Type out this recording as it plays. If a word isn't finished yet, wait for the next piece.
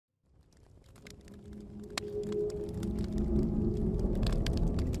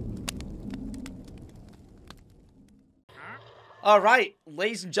Alright,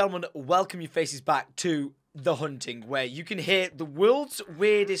 ladies and gentlemen, welcome your faces back to The Hunting, where you can hear the world's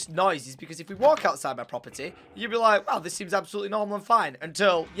weirdest noises, because if we walk outside my property, you'll be like, wow, this seems absolutely normal and fine,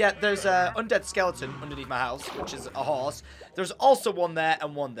 until, yeah, there's an undead skeleton underneath my house, which is a horse. There's also one there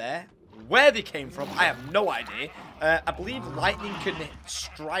and one there. Where they came from, I have no idea. I believe lightning can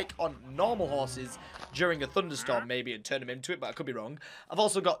strike on normal horses during a thunderstorm, maybe, and turn them into it, but I could be wrong. I've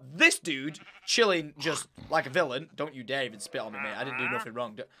also got this dude chilling just like a villain. Don't you dare even spit on me, mate. I didn't do nothing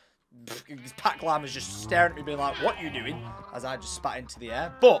wrong. This pack llama's just staring at me, being like, what are you doing? As I just spat into the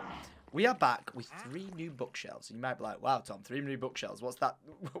air. But we are back with 3 new bookshelves. And you might be like, wow, Tom, 3 new bookshelves. What's that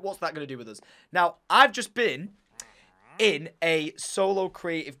going to do with us? Now, I've just been in a solo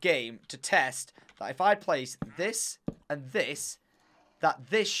creative game to test that if I place this and this, that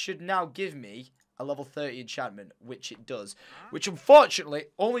this should now give me a level 30 enchantment, which it does. Which, unfortunately,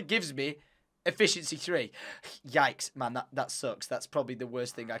 only gives me efficiency 3. Yikes, man, that sucks. That's probably the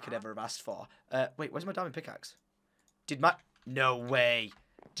worst thing I could ever have asked for. Wait, where's my diamond pickaxe? No way.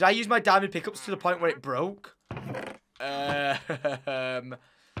 Did I use my diamond pickups to the point where it broke?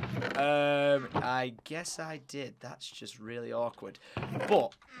 I guess I did. That's just really awkward.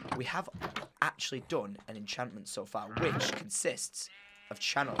 But we have actually done an enchantment so far, which consists of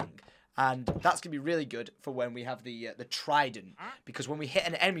channeling. And that's going to be really good for when we have the trident. Because when we hit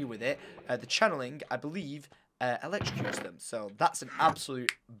an enemy with it, the channeling, I believe, electrocutes them. So that's an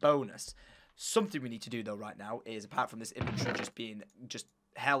absolute bonus. Something we need to do, though, right now is, apart from this inventory just being just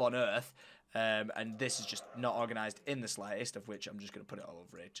hell on earth, and this is just not organised in the slightest, of which I'm just going to put it all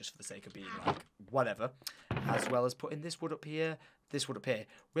over it, just for the sake of being, like, whatever. As well as putting this wood up here, this wood up here.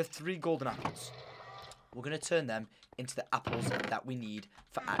 We have 3 golden apples. We're going to turn them into the apples that we need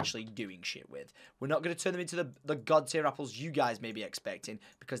for actually doing shit with. We're not going to turn them into the god tier apples you guys may be expecting,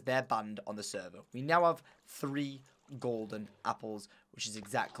 because they're banned on the server. We now have 3 golden apples, which is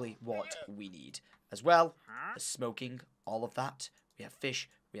exactly what we need. As well as smoking all of that, we have fish,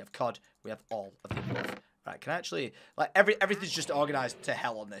 we have cod, we have all of the above. Right, can I actually, like, everything's just organised to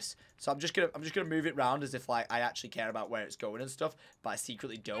hell on this. So I'm just gonna move it round as if, like, I actually care about where it's going and stuff, but I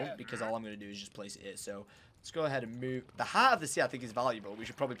secretly don't, because all I'm gonna do is just place it here. So let's go ahead and move. The heart of the sea I think is valuable. We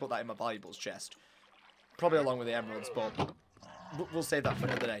should probably put that in my valuables chest, probably along with the emeralds, but we'll save that for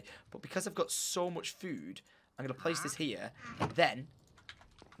another day. But because I've got so much food, I'm gonna place this here, and then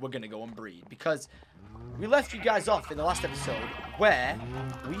we're gonna go and breed, because we left you guys off in the last episode where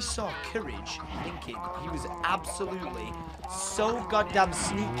we saw Courage thinking he was absolutely so goddamn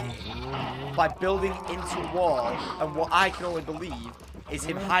sneaky by building into a wall, and what I can only believe is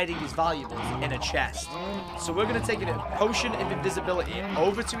him hiding his valuables in a chest. So we're going to take a potion of invisibility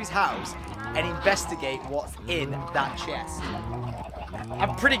over to his house and investigate what's in that chest.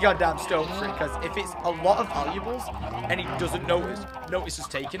 I'm pretty goddamn stoked for it, because if it's a lot of valuables and he doesn't notice us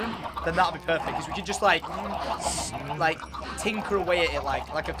taking them, then that'll be perfect, because we can just like tinker away at it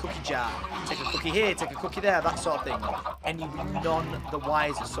like a cookie jar. Take a cookie here, take a cookie there, that sort of thing. And you'll be none the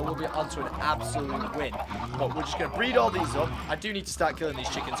wiser, so we'll be onto an absolute win. But we're just going to breed all these up. I do need to start killing these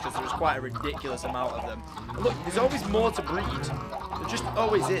chickens, because there's quite a ridiculous amount of them. But look, there's always more to breed. There just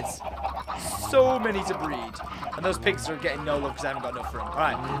always is. So many to breed. And those pigs are getting no love because I haven't got enough for them.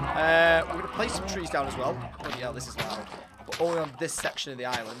 Alright, we're going to place some trees down as well. Oh yeah, this is loud. But only on this section of the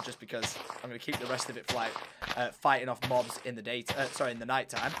island, just because I'm going to keep the rest of it for, like, fighting off mobs in the day, in the night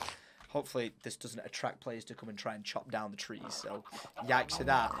time. Hopefully this doesn't attract players to come and try and chop down the trees, so yikes to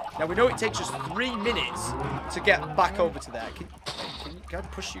that. Now we know it takes us 3 minutes to get back over to there. Can I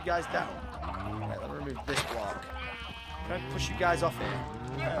push you guys down? Right, let me remove this block. Can I push you guys off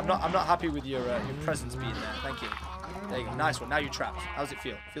here? I'm not happy with your presence being there. Thank you. There you go. Nice one. Now you're trapped. How does it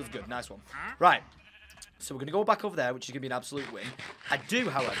feel? Feels good. Nice one. Right. So we're gonna go back over there, which is gonna be an absolute win. I do,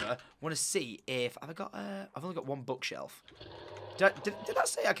 however, want to see if I've only got 1 bookshelf. Did that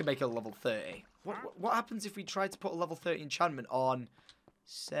say I can make a level 30? What happens if we try to put a level 30 enchantment on,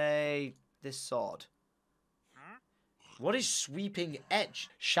 say, this sword? What is Sweeping Edge?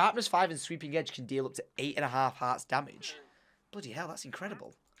 Sharpness 5 and Sweeping Edge can deal up to 8.5 hearts damage. Bloody hell, that's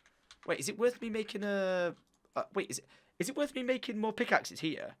incredible. Wait, is it worth me making a... wait, is it worth me making more pickaxes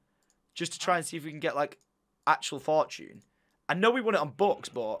here? Just to try and see if we can get, like, actual fortune. I know we want it on books,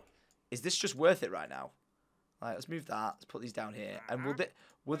 but is this just worth it right now? Alright, let's move that. Let's put these down here. And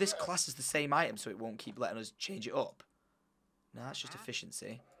will this class as the same item so it won't keep letting us change it up? No, that's just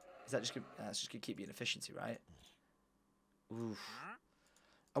efficiency. Is that just gonna... that's just going to keep being efficiency, right? Oof.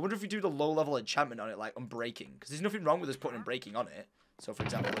 I wonder if we do the low-level enchantment on it, like Unbreaking. Because there's nothing wrong with us putting Unbreaking on it. So, for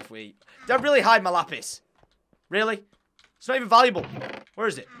example, if we... Did I really hide my lapis? Really? It's not even valuable. Where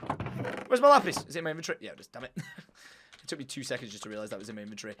is it? Where's my lapis? Is it in my inventory? Yeah, just damn it. took me 2 seconds just to realize that was in my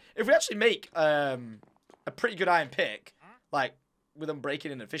inventory. If we actually make a pretty good iron pick, like with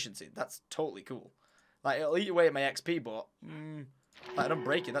unbreaking and efficiency, that's totally cool. Like it'll eat away at my XP, but like an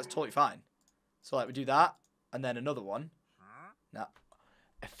unbreaking, that's totally fine. So like we do that, and then another one. Now,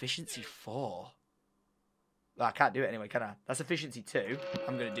 efficiency 4. Well, I can't do it anyway, can I? That's efficiency 2.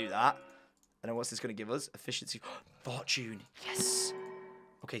 I'm gonna do that. And then what's this gonna give us? Efficiency, fortune. Yes.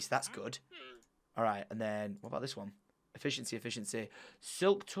 Okay, so that's good. All right, and then what about this one? Efficiency.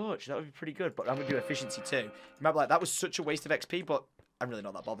 Silk touch. That would be pretty good, but I'm gonna do efficiency 2. You might be like, that was such a waste of XP, but I'm really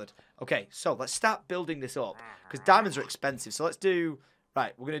not that bothered. Okay, so let's start building this up because diamonds are expensive. So let's do.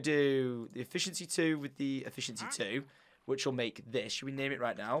 Right, we're gonna do the efficiency 2 with the efficiency 2. Which will make this. Should we name it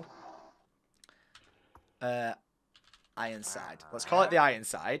right now? Ironside. Let's call it the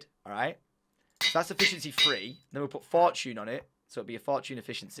Ironside. All right. So that's efficiency 3. Then we'll put fortune on it. So it'll be a fortune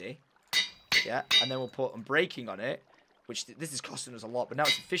efficiency. Yeah. And then we'll put unbreaking on it. Which this is costing us a lot. But now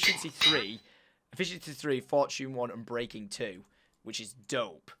it's efficiency 3. Efficiency 3, fortune 1, and breaking 2. Which is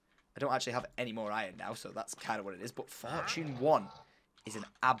dope. I don't actually have any more iron now. So that's kind of what it is. But fortune 1 is an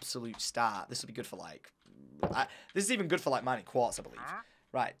absolute start. This will be good for like... this is even good for like mining quartz, I believe.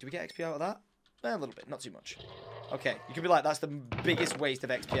 Right, do we get XP out of that? A little bit, not too much. Okay, you could be like, that's the biggest waste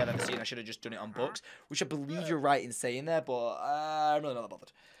of XP I've ever seen. I should have just done it on books, which I believe you're right in saying there, but I'm really not that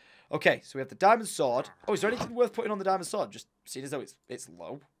bothered. Okay, so we have the diamond sword. Oh, is there anything worth putting on the diamond sword? Just seeing as though it's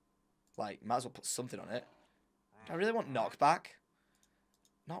low. Like, might as well put something on it. Do I really want knockback?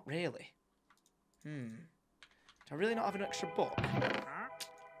 Not really. Do I really not have an extra book? I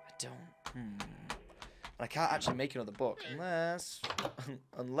don't. I can't actually make another book unless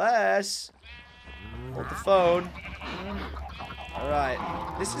hold the phone. All right,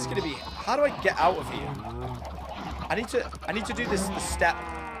 this is gonna be. How do I get out of here? I need to do this the step.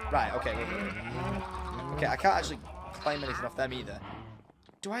 Right. Okay. Wait. Okay. I can't actually claim anything off them either.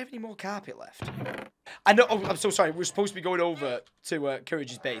 Do I have any more carpet left? I know. Oh, I'm so sorry. We're supposed to be going over to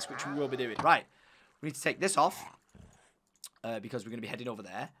Courage's base, which we will be doing. Right. We need to take this off because we're gonna be heading over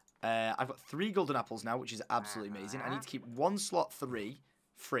there. I've got 3 golden apples now, which is absolutely amazing. I need to keep 1 slot free.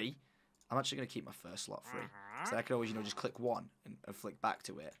 I'm actually going to keep my first slot free. So I can always, just click 1 and flick back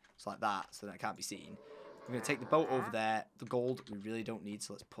to it. It's like that, so that it can't be seen. I'm going to take the boat over there. The gold, we really don't need,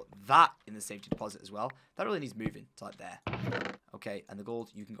 so let's put that in the safety deposit as well. That really needs moving. It's like there. Okay, and the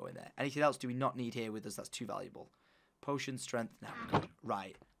gold, you can go in there. Anything else do we not need here with us? That's too valuable. Potion, strength, now we're good.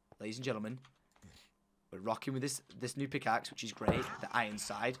 Right, ladies and gentlemen. We're rocking with this new pickaxe, which is great. The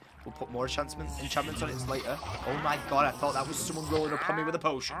Ironside. We'll put more enchantments on it later. Oh my god, I thought that was someone rolling up on me with a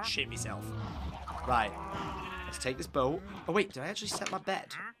potion. Shit myself. Right. Let's take this boat. Oh wait, did I actually set my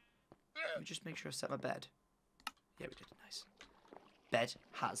bed? Let me just make sure I set my bed. Yeah, we did. Nice. Bed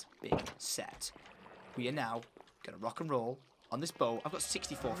has been set. We are now going to rock and roll on this boat. I've got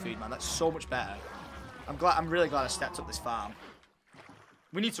 64 food, man. That's so much better. I'm really glad I stepped up this farm.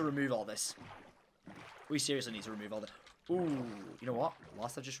 We need to remove all this. We seriously need to remove all the... Ooh, you know what?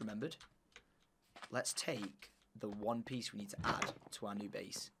 Whilst I've just remembered, let's take the 1 piece we need to add to our new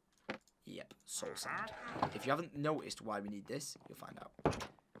base. Yep, soul sand. If you haven't noticed why we need this, you'll find out.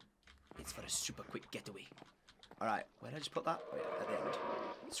 It's for a super quick getaway. All right, where did I just put that? Oh, yeah, at the end.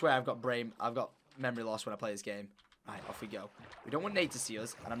 I swear I've got memory loss when I play this game. Right, off we go. We don't want Nate to see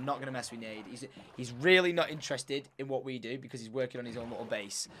us, and I'm not going to mess with Nate. He's really not interested in what we do because he's working on his own little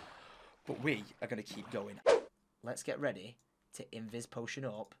base. But we are going to keep going. Let's get ready to invis potion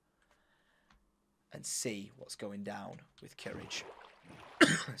up and see what's going down with Courage.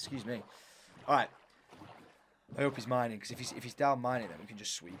 Excuse me. All right. I hope he's mining, because if he's down mining, then we can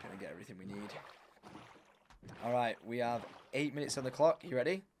just sweep him and get everything we need. All right. We have 8 minutes on the clock. You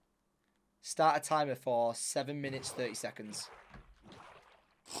ready? Start a timer for 7 minutes, 30 seconds.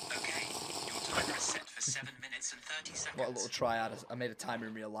 Okay. Your timer is set for 7 minutes and 30 seconds. What a little triad. I made a timer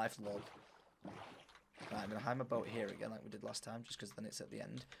in real life, lol. Right, I'm going to hide my boat here again like we did last time, just because then it's at the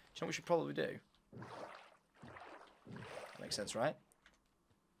end. Do you know what we should probably do? That makes sense, right?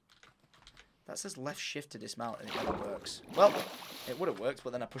 That says left shift to dismount and it never works. Well, it would have worked,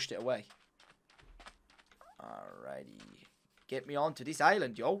 but then I pushed it away. Alrighty. Get me onto this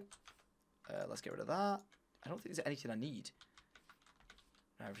island, yo. Let's get rid of that. I don't think there's anything I need.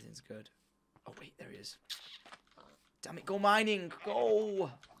 No, everything's good. Oh, wait, there he is. Damn it, go mining.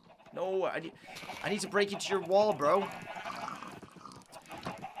 Go. No, I need to break into your wall, bro.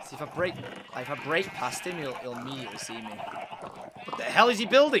 See, if I break past him, he'll immediately see me. What the hell is he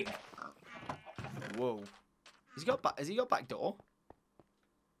building? Whoa. Has he got back door?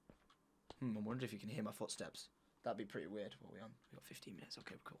 I'm wondering if you can hear my footsteps. That'd be pretty weird. What are we on? We got 15 minutes.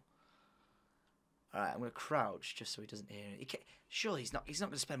 Okay, cool. Alright, I'm going to crouch just so he doesn't hear it. Surely he's not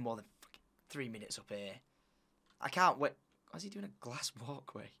going to spend more than 3 minutes up here. I can't wait. Why is he doing a glass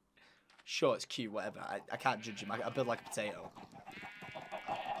walkway? Sure, it's cute, whatever. I can't judge him. I build like a potato.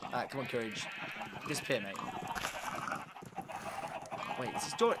 Alright, come on, Courage. Disappear, mate. Wait, it's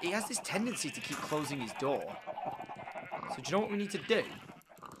his door. He has this tendency to keep closing his door. So do you know what we need to do?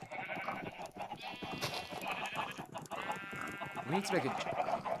 We need to make a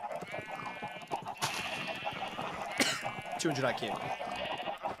 200 IQ.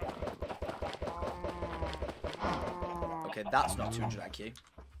 Okay, that's not 200 IQ.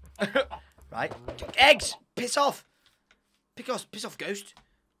 Right. Eggs! Piss off! Piss off, ghost.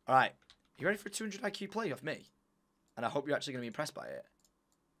 Alright. You ready for a 200 IQ play off me? And I hope you're actually going to be impressed by it.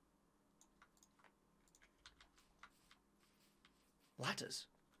 Ladders.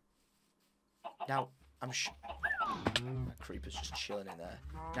 Now, I'm sure... That creeper's just chilling in there.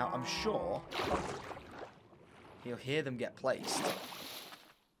 Now, I'm sure... he'll hear them get placed.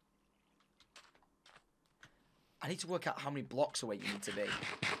 I need to work out how many blocks away you need to be.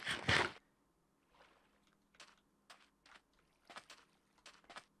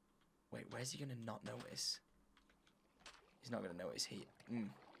 Wait, where's he going to not notice? He's not going to notice here.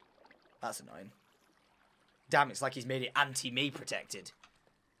 That's annoying. Damn, it's like he's made it anti-me protected.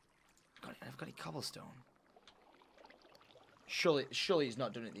 I've got any cobblestone. Surely he's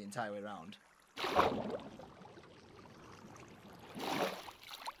not done it the entire way around.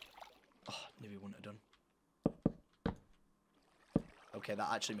 Oh, knew he wouldn't have done. Okay, that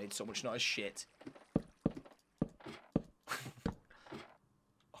actually made so much noise. Shit.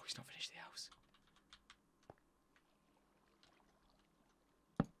 Oh, he's not finished the house.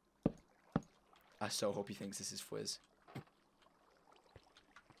 I so hope he thinks this is Fizz.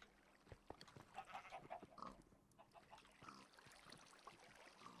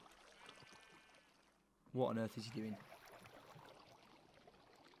 What on earth is he doing?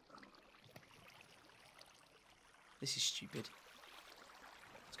 This is stupid.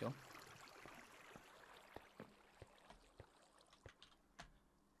 Let's go.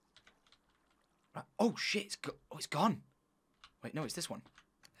 Right. Oh shit! It's gone. Wait, no, it's this one.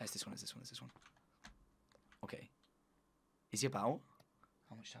 It's this one. It's this one. It's this one. Okay. Is he about?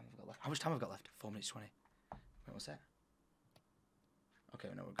 How much time have I got left? How much time have I got left? 4 minutes 20. Wait, what's that? Okay,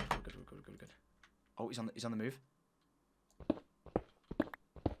 no, we're good. We're good. Oh, he's on the move.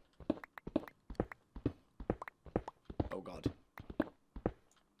 Oh god.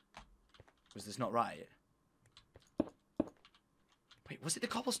 Was this not right? Wait, was it the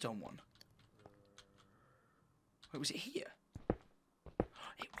cobblestone one? Wait, was it here?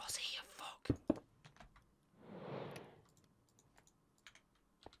 It was here, fuck.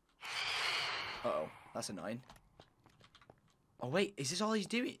 Uh-oh, that's annoying. Oh wait, is this all he's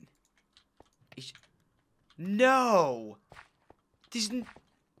doing? No! There's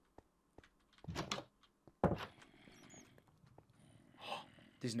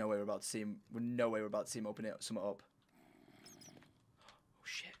no way we're about to see him. No way we're about to see him open it something up. Oh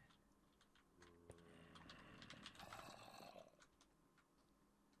shit.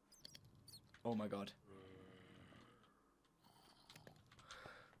 Oh my god.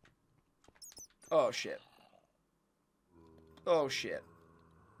 Oh shit. Oh shit.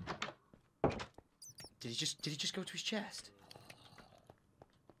 Did he just go to his chest?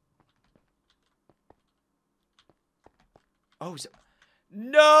 Oh,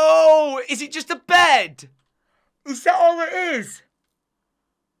 no! Is it just a bed? Is that all it is?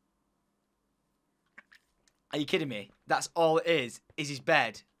 Are you kidding me? That's all it is his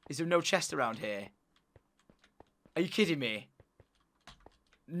bed. Is there no chest around here? Are you kidding me?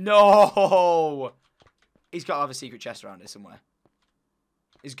 No! He's got to have a secret chest around here somewhere.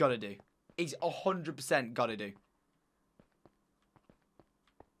 He's got to do. He's 100% got to do.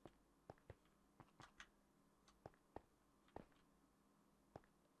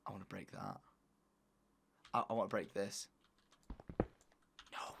 I want to break that. I want to break this.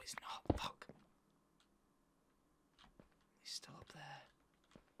 No, it's not. Fuck. He's still up there.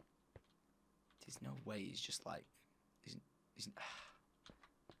 There's no way he's just like... He's,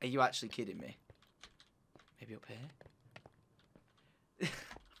 are you actually kidding me? Maybe up here?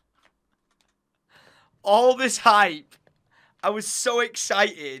 All this hype. I was so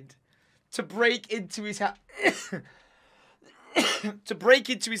excited to break into his house. To break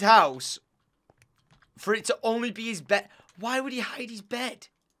into his house. For it to only be his bed. Why would he hide his bed?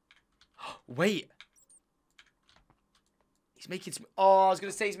 Wait. He's making some... Oh, I was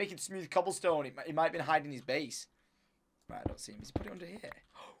going to say he's making smooth cobblestone. He might have been hiding his base. Right, I don't see him. He's put it under here.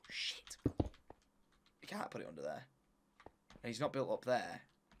 Oh, shit. He can't put it under there. And he's not built up there.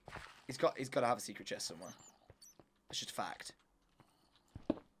 He's got to have a secret chest somewhere. It's just a fact.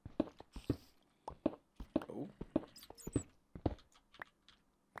 Oh.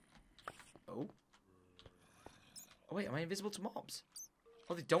 Oh. Oh wait, am I invisible to mobs?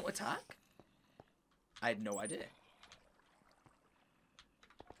 Oh, they don't attack? I had no idea.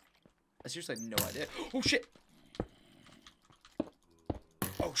 I seriously had no idea. Oh shit!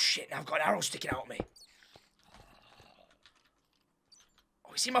 Oh shit, now I've got an arrow sticking out at me.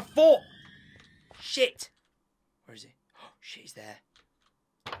 Oh, he's in my fort! Shit! Where is he? Oh shit, he's there.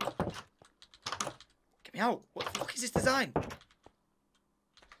 Get me out! What the fuck is this design?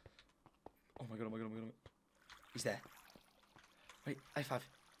 Oh my god, oh my god, oh my god. He's there. Wait, high five.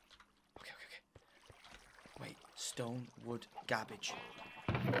 Okay, okay, okay. Wait, stone, wood, garbage.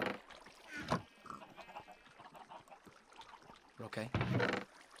 We're okay.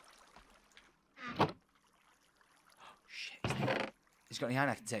 Oh shit, he's there. He's got any iron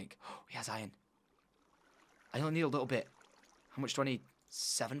I can take. Oh, he has iron. I only need a little bit. How much do I need?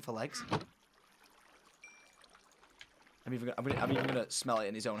 7 for legs? I'm even gonna smell it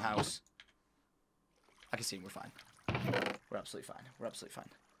in his own house. I can see him, we're fine. We're absolutely fine. We're absolutely fine.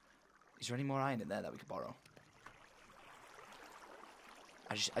 Is there any more iron in there that we could borrow?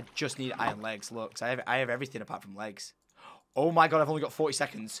 I just need iron legs. Look, 'cause I have everything apart from legs. Oh my god, I've only got 40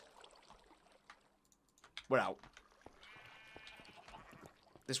 seconds. We're out.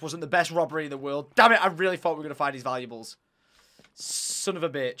 This wasn't the best robbery in the world. Damn it, I really thought we were gonna find his valuables. Son of a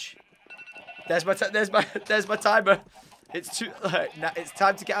bitch. There's my timer. It's it's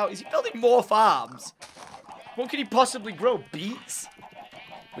time to get out. Is he building more farms? What could he possibly grow? Beets?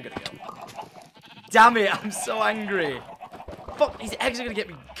 We gotta go. Damn it, I'm so angry. Fuck, these eggs are gonna get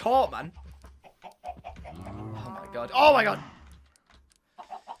me caught, man. Oh my god. Oh my god.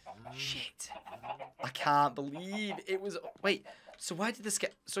 Shit. I can't believe it was. Wait. So why did the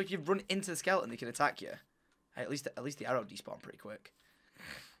so if you run into the skeleton, they can attack you? At least the arrow despawned pretty quick.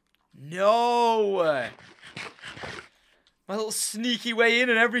 No. My little sneaky way in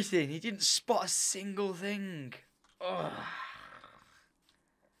and everything. He didn't spot a single thing. Ugh.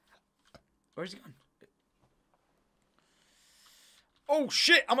 Where's he gone? Oh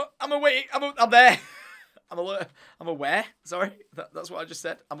shit! I'm there. I'm aware. Sorry, that's what I just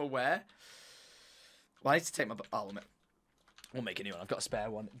said. I'm aware. Well, I need to take my. Oh, we'll make a new one. I've got a spare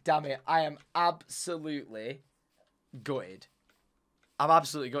one. Damn it! I am absolutely gutted. I'm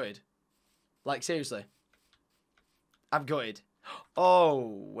absolutely gutted. Like seriously. I'm gutted. Oh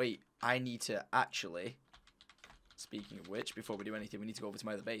wait, I need to actually. Speaking of which, before we do anything, we need to go over to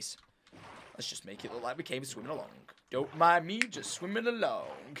my other base. Let's just make it look like we came swimming along. Don't mind me, just swimming along.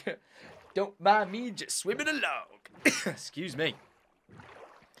 Don't mind me, just swimming along. Excuse me.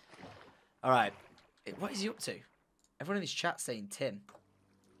 All right. What is he up to? Everyone in this chat saying Tim.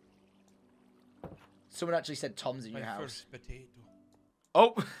 Someone actually said Tom's in your house. First potato.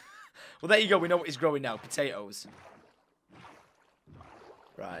 Oh. Well, there you go. We know what he's growing now. Potatoes.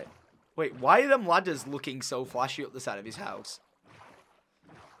 Right. Wait, why are them ladders looking so flashy up the side of his house?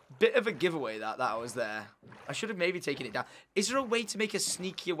 Bit of a giveaway that I was there. I should have maybe taken it down. Is there a way to make a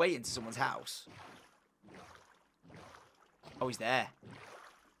sneakier way into someone's house? Oh, he's there.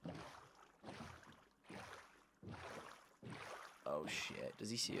 Oh, shit. Does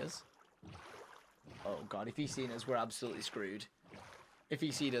he see us? Oh, God. If he's seen us, we're absolutely screwed. If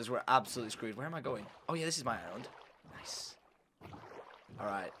he sees us, we're absolutely screwed. Where am I going? Oh, yeah, this is my island. Nice. All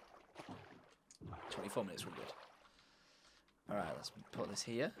right. 24 minutes, we're good. Alright, let's put this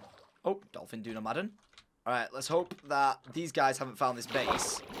here. Oh, dolphin do no Madden. Alright, let's hope that these guys haven't found this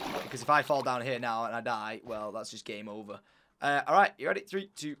base. Because if I fall down here now and I die, well, that's just game over. Alright, you ready? 3,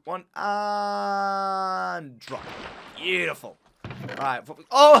 2, 1, and drop. Beautiful. Alright.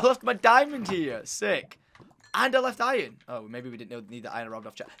 Oh, I left my diamond here. Sick. And I left iron. Oh, maybe we didn't need the iron robbed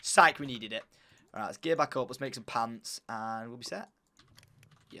off chat. Psych, we needed it. Alright, let's gear back up. Let's make some pants. And we'll be set.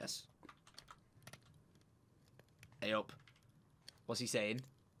 Yes. Hey, up. What's he saying?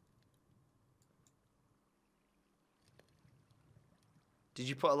 Did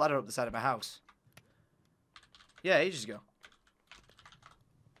you put a ladder up the side of my house? Yeah, ages ago.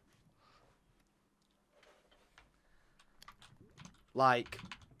 Like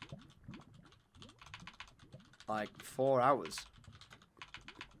 4 hours.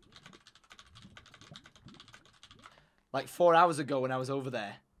 Like 4 hours ago when I was over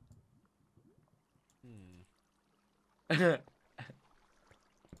there.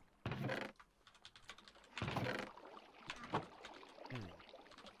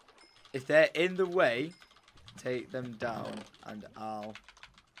 If they're in the way, take them down, and I'll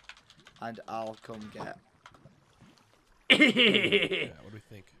come get. Yeah, what do we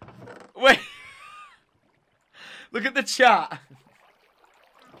think? Wait. Look at the chat.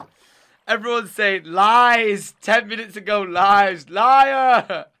 Everyone's saying lies. 10 minutes ago, lies.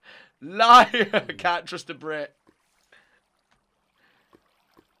 Liar. Liar. Can't trust a Brit.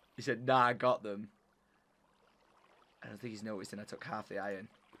 He said, nah, I got them. I don't think he's noticed and I took half the iron.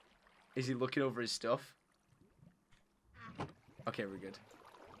 Is he looking over his stuff? Okay, we're good.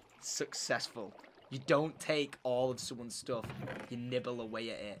 Successful. You don't take all of someone's stuff. You nibble away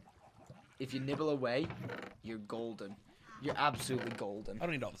at it. If you nibble away, you're golden. You're absolutely golden. I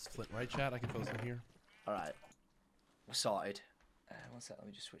don't need all this flint, right, chat? I can throw some here. Alright. We're sorted. One sec, let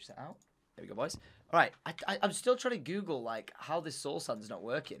me just switch that out. There we go, boys. Alright, I'm still trying to Google, like, how this soul sand's not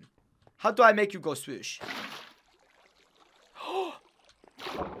working. How do I make you go swoosh?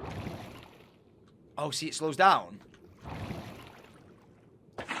 Oh, see, it slows down.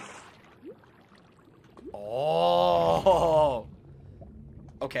 Oh.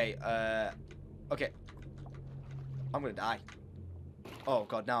 Okay, okay. I'm gonna die. Oh,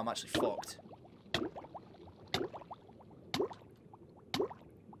 God, now I'm actually fucked.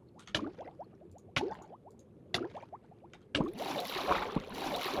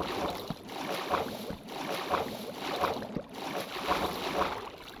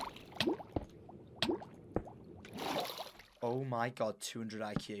 Oh my God, 200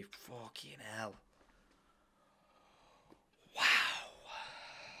 IQ. Fucking hell. Wow.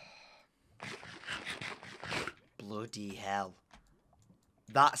 Bloody hell.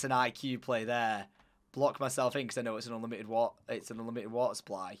 That's an IQ play there. Block myself in because I know it's an unlimited water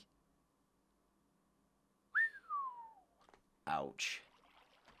supply. Ouch.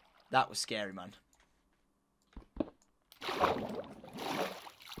 That was scary, man.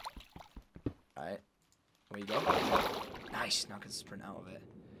 Right. There you go. Nice. Now I can sprint out of it.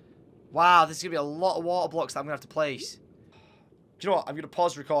 Wow, this is going to be a lot of water blocks that I'm going to have to place. Do you know what? I'm going to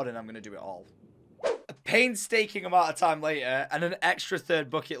pause recording and I'm going to do it all. A painstaking amount of time later and an extra third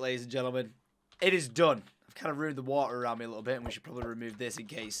bucket, ladies and gentlemen. It is done. I've kind of ruined the water around me a little bit and we should probably remove this in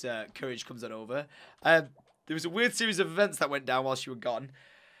case Courage comes on over. There was a weird series of events that went down whilst you were gone.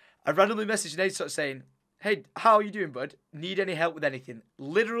 I randomly messaged Nate sort of saying, hey, how are you doing, bud? Need any help with anything?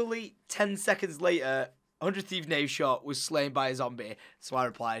 Literally 10 seconds later, 100 Thief Knave Shot was slain by a zombie. So I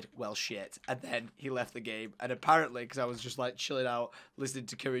replied, well, shit. And then he left the game. And apparently, because I was just like chilling out, listening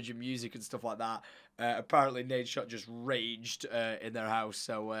to Courage and music and stuff like that, apparently Nade Shot just raged in their house.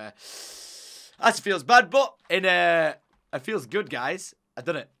 So that feels bad, but it feels good, guys. I've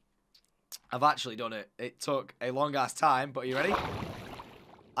done it. I've actually done it. It took a long ass time, but are you ready?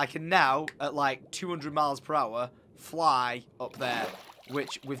 I can now, at like 200 miles per hour, fly up there.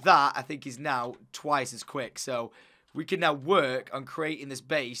 Which, with that, I think is now twice as quick. So, we can now work on creating this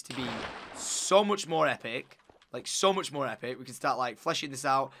base to be so much more epic. Like, so much more epic. We can start, like, fleshing this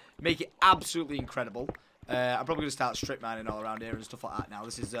out. Make it absolutely incredible. I'm probably going to start strip mining all around here and stuff like that now.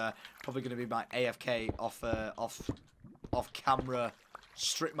 This is probably going to be my AFK off-camera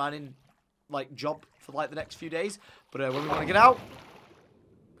strip mining, like, job for, like, the next few days. But when we want to get out,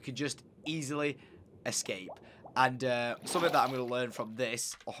 we can just easily escape. And something that I'm going to learn from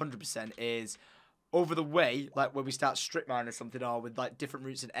this 100% is over the way, like when we start strip mining or something, or with like different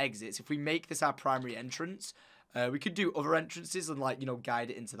routes and exits, if we make this our primary entrance, we could do other entrances and like, you know, guide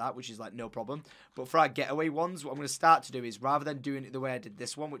it into that, which is like no problem. But for our getaway ones, what I'm going to start to do is rather than doing it the way I did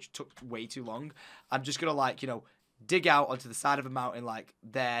this one, which took way too long, I'm just going to like, you know, dig out onto the side of a mountain like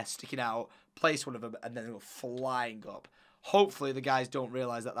there, sticking out, place one of them, and then go flying up. Hopefully the guys don't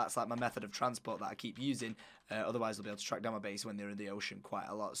realise that that's like my method of transport that I keep using. Otherwise they'll be able to track down my base when they're in the ocean quite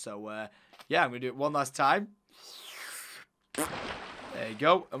a lot. So, yeah, I'm going to do it one last time. There you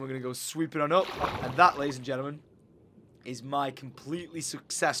go. And we're going to go sweeping on up. And that, ladies and gentlemen, is my completely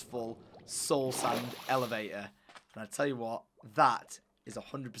successful soul sand elevator. And I tell you what, that is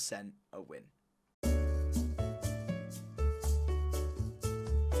 100% a win.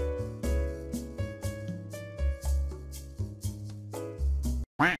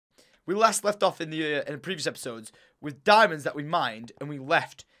 We last left off in the previous episodes with diamonds that we mined, and we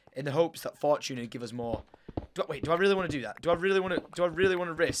left in the hopes that fortune would give us more. Wait, do I really want to do that? Do I really want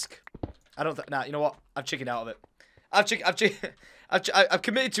to risk? I don't think. Nah, you know what? I've chickened out of it. I've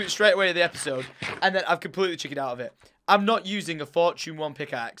committed to it straight away in the episode, and then I've completely chickened out of it. I'm not using a Fortune 1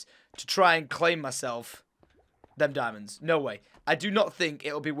 pickaxe to try and claim myself them diamonds. No way. I do not think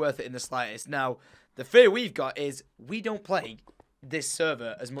it'll be worth it in the slightest. Now, the fear we've got is we don't play this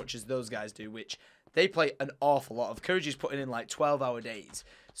server as much as those guys do, which they play an awful lot of. Courage is putting in like 12-hour days.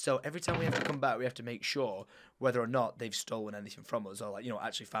 So every time we have to come back, we have to make sure whether or not they've stolen anything from us or like, you know,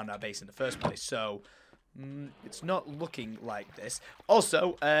 actually found our base in the first place. So It's not looking like this.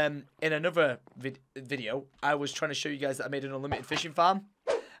 Also, in another video, I was trying to show you guys that I made an unlimited fishing farm.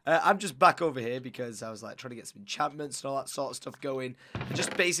 I'm just back over here because I was like trying to get some enchantments and all that sort of stuff going. And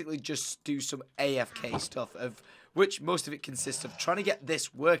just basically just do some AFK stuff, of which most of it consists of trying to get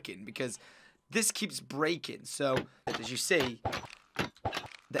this working because this keeps breaking. So, as you see,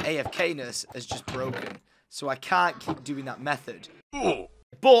 the AFK-ness has just broken. So I can't keep doing that method.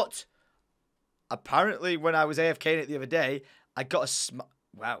 But apparently when I was AFKing it the other day, I got a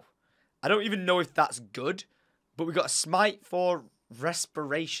wow. I don't even know if that's good, but we got a smite for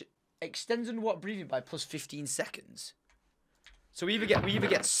respiration. Extends underwater breathing by plus 15 seconds. So we either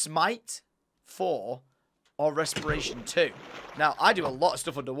get smite 4 or respiration 2. Now, I do a lot of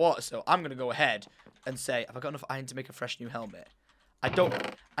stuff underwater, so I'm going to go ahead and say, have I got enough iron to make a fresh new helmet? I don't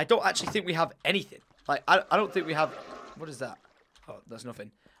actually think we have anything. Like, I don't think we have... What is that? Oh, there's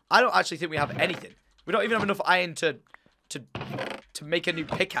nothing. I don't actually think we have anything. We don't even have enough iron to make a new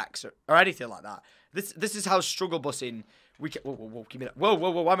pickaxe or anything like that. This is how struggle bussing we can... Whoa, give me that. Whoa,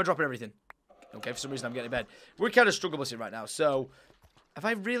 why am I dropping everything? Okay, for some reason I'm getting in bed. We're kind of struggle bussing right now, so... Have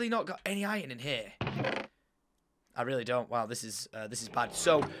I really not got any iron in here? I really don't. Wow, this is bad.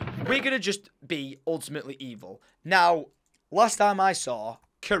 So, we're going to just be ultimately evil. Now, last time I saw,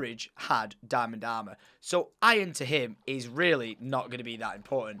 Courage had diamond armor. So, iron to him is really not going to be that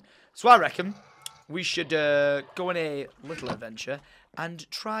important. So, I reckon we should go on a little adventure and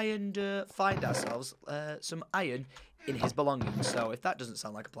try and find ourselves some iron in his belongings. So, if that doesn't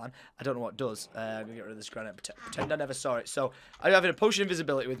sound like a plan, I don't know what does. I'm going to get rid of this granite. Pretend I never saw it. So, I have a potion of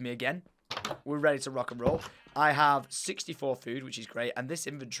invisibility with me again. We're ready to rock and roll. I have 64 food, which is great. And this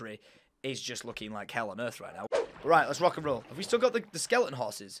inventory is just looking like hell on earth right now. Right, let's rock and roll. Have we still got the skeleton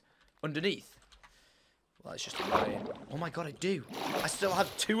horses underneath? Well, it's just annoying. Oh my god, I do. I still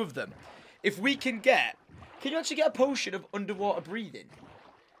have 2 of them. If we can get... Can you actually get a potion of underwater breathing?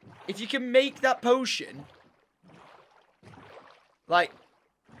 If you can make that potion... Like...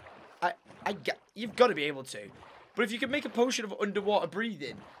 You've got to be able to. But if you can make a potion of underwater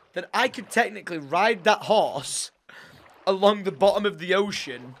breathing... then I could technically ride that horse along the bottom of the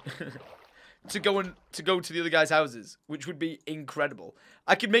ocean to go to the other guys' houses, which would be incredible.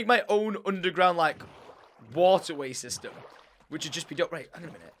 I could make my own underground, like, waterway system, which would just be dope. Right, hang on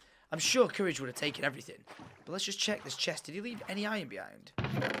a minute. I'm sure Courage would have taken everything, but let's just check this chest. Did he leave any iron behind?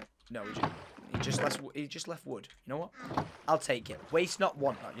 No, he just left wood. You know what? I'll take it. Waste not,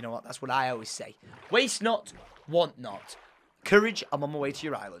 want not. You know what? That's what I always say. Waste not, want not. Courage, I'm on my way to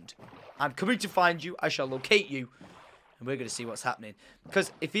your island. I'm coming to find you. I shall locate you. And we're going to see what's happening.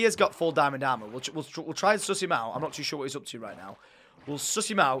 Because if he has got full diamond armor, we'll try and suss him out. I'm not too sure what he's up to right now. We'll suss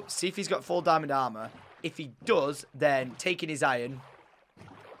him out, see if he's got full diamond armor. If he does, then taking his iron,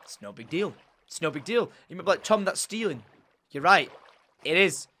 it's no big deal. It's no big deal. You might be like, Tom, that's stealing. You're right. It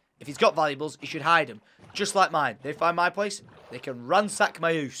is. If he's got valuables, he should hide them. Just like mine. They find my place, they can ransack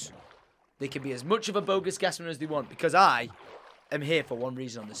my house. They can be as much of a bogus guessman as they want. Because I... I'm here for one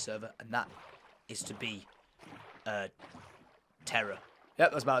reason on this server, and that is to be terror.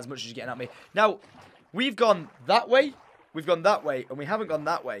 Yep, that's about as much as you're getting at me. Now, we've gone that way, and we haven't gone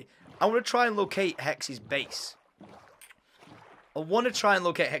that way. I want to try and locate Hex's base. Now,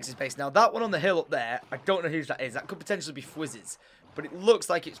 that one on the hill up there, I don't know whose that is. That could potentially be Fwizz's, but it looks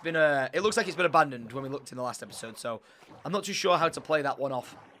like it's been abandoned when we looked in the last episode. So I'm not too sure how to play that one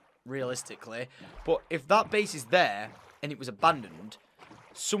off realistically. But if that base is there and it was abandoned,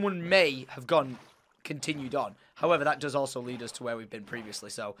 someone may have continued on. However, that does also lead us to where we've been previously.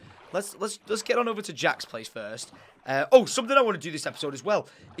 So let's get on over to Jack's place first. Oh, something I want to do this episode as well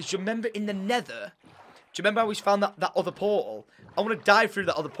is, you remember in the Nether? Do you remember how we found that other portal? I want to dive through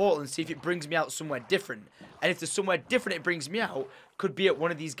that other portal and see if it brings me out somewhere different. And if there's somewhere different it brings me out, could be at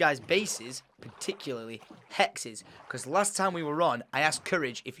one of these guys' bases, particularly Hex's. Because last time we were on, I asked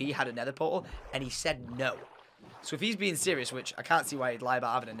Courage if he had a Nether portal, and he said no. So if he's being serious, which I can't see why he'd lie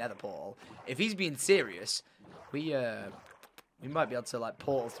about having a Nether portal, if he's being serious, we might be able to like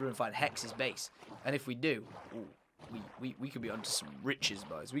portal through and find Hex's base. And if we do, ooh, we could be onto some riches,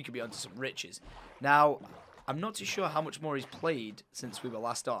 boys. We could be onto some riches. Now, I'm not too sure how much more he's played since we were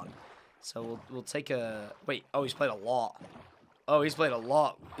last on. So we'll take a... Wait, oh, he's played a lot. Oh, he's played a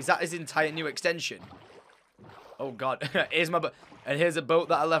lot. Is that his entire new extension? Oh, God. Here's my boat. And here's a boat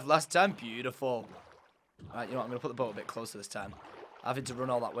that I left last time. Beautiful. Alright, you know what? I'm going to put the boat a bit closer this time. Having to run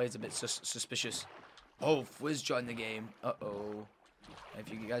all that way is a bit suspicious. Oh, Fwizz joined the game. Uh-oh.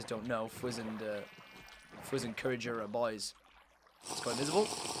 If you guys don't know, Fwizz and Courage are boys. Let's go invisible.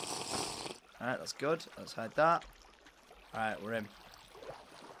 Alright, that's good. Let's hide that. Alright, we're in.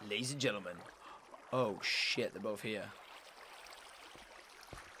 Ladies and gentlemen, Oh, shit. They're both here.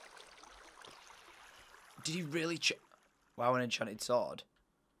 Did he really... Wow, an enchanted sword.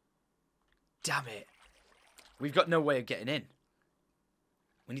 Damn it. We've got no way of getting in.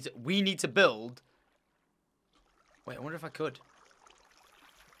 We need to build... Wait, I wonder if I could.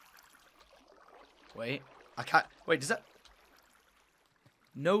 Wait. I can't... Wait, does that...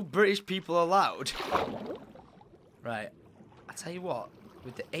 No British people allowed. Right. I tell you what.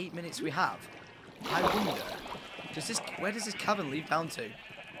 With the 8 minutes we have, I wonder... Where does this cabin lead down to?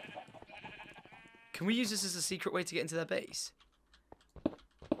 Can we use this as a secret way to get into their base?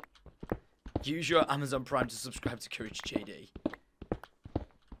 Use your Amazon Prime to subscribe to Courage JD.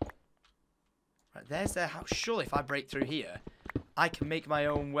 Right, there's their house. Surely if I break through here, I can make my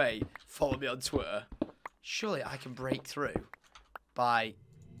own way. Follow me on Twitter. Surely I can break through by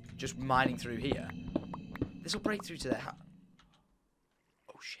just mining through here. This will break through to their house.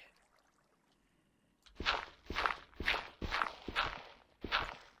 Oh, shit.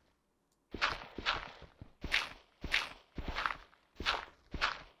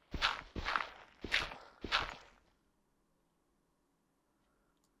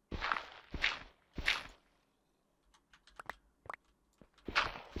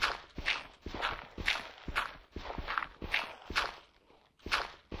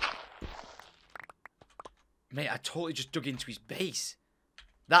 Mate, I totally just dug into his base.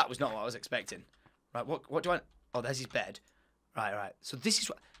 That was not what I was expecting. Right, what do I... Oh, there's his bed. Right. So this is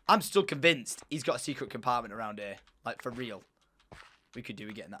what... I'm still convinced he's got a secret compartment around here. Like, for real. We could do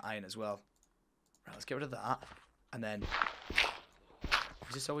with getting that iron as well. Right, let's get rid of that. And then...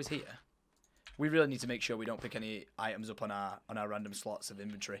 Is this always here? We really need to make sure we don't pick any items up on our random slots of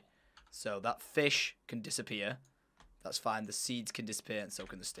inventory. So that fish can disappear. That's fine. The seeds can disappear and so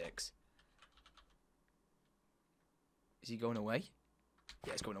can the sticks. Is he going away?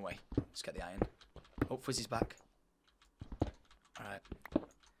 Yeah, he's going away. Let's get the iron. Oh, Fuzzy's back. Alright.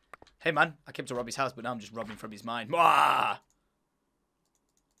 Hey, man. I came to rob his house, but now I'm just robbing from his mind. Mwah!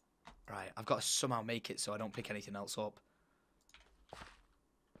 Right, I've got to somehow make it so I don't pick anything else up.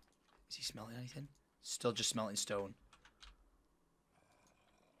 Is he smelling anything? Still just smelling stone.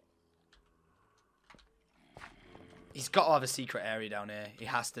 He's got to have a secret area down here. He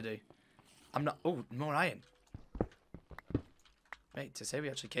has to do. I'm not... Oh, more iron. Mate, to say we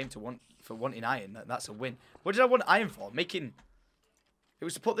actually came to wanting iron, that's a win. What did I want iron for? Making... It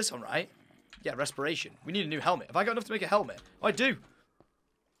was to put this on, right? Yeah, respiration. We need a new helmet. Have I got enough to make a helmet? Oh, I do.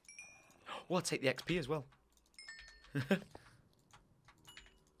 Oh, I'll take the XP as well.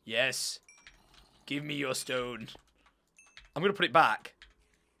 Yes. Give me your stone. I'm going to put it back.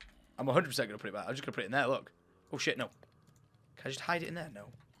 I'm 100% going to put it back. I'm just going to put it in there, look. Oh, shit, no. Can I just hide it in there? No.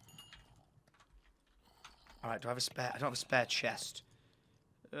 Alright, do I have a spare? I don't have a spare chest.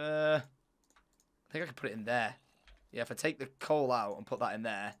 I think I can put it in there. Yeah, if I take the coal out and put that in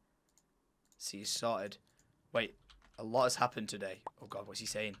there. See, it's sorted. Wait, a lot has happened today. Oh god, what's he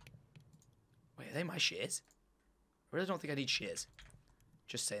saying? Wait, are they my shears? I really don't think I need shears.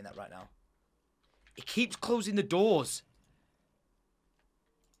 Just saying that right now. It keeps closing the doors.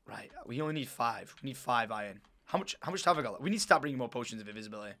 Right, we only need 5. We need 5 iron. How much time have I got? We need to start bringing more potions of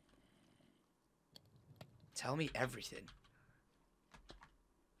invisibility. Tell me everything.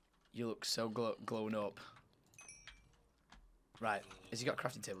 You look so glowing up. Right. Has he got a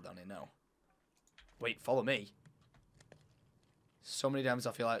crafting table down here? No. Wait, follow me. So many times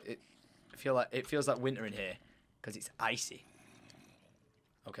I feel like it feels like winter in here because it's icy.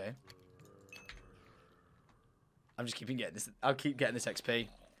 Okay. I'm just keeping getting this. I'll keep getting this XP.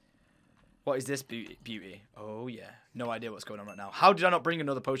 What is this beauty? Oh yeah. No idea what's going on right now. How did I not bring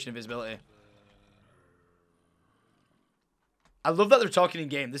another potion of invisibility? I love that they're talking in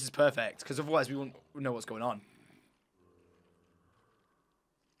game. This is perfect because otherwise we won't know what's going on.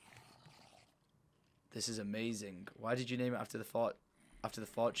 This is amazing. Why did you name it after the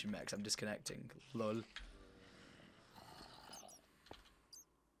fortune mechs? I'm disconnecting. Lol.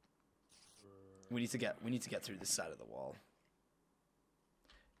 We need to get through this side of the wall.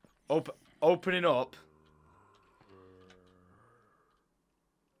 Opening up.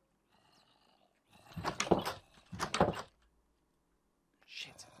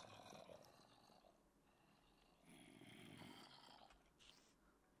 Shit.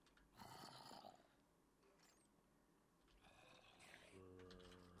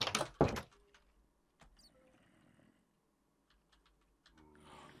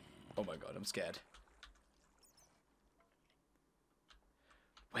 Oh my god, I'm scared.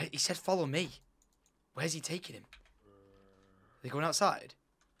 Wait, he said follow me. Where's he taking him? Are they going outside?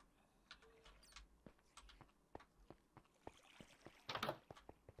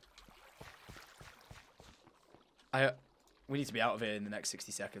 We need to be out of here in the next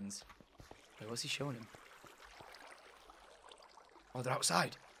 60 seconds. Wait, what's he showing him? Oh, they're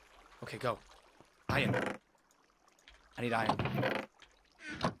outside. Okay, go. Iron. I need iron.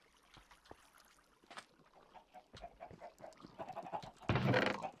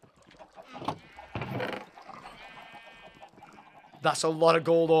 That's a lot of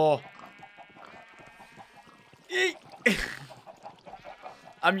gold ore. Eat.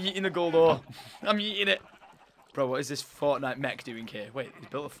 I'm eating the gold ore. I'm eating it. Bro, what is this Fortnite mech doing here? Wait, he's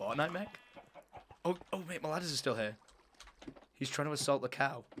built a Fortnite mech? Oh, mate, my ladders are still here. He's trying to assault the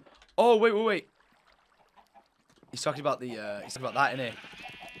cow. Oh, wait. He's talking about the, he's talking about that, isn't he?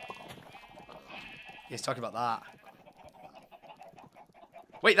 He's talking about that.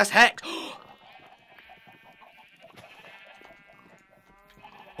 Wait, that's Hex!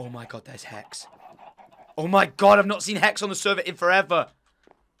 Oh my god, there's Hex. Oh my god, I've not seen Hex on the server in forever.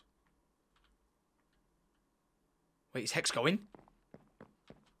 Wait, is Hex going?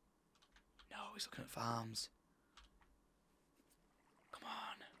 No, he's looking at farms. Come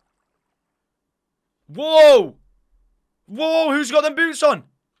on. Whoa! Whoa, who's got them boots on?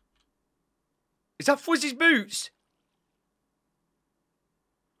 Is that Fuzzy's boots?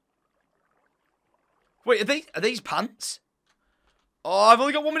 Wait, are these pants? Oh, I've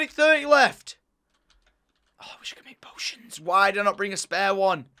only got 1 minute 30 left. Oh, I wish I could make potions. Why did I not bring a spare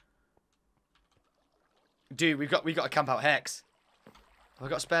one? Dude, we got to camp out Hex. Have I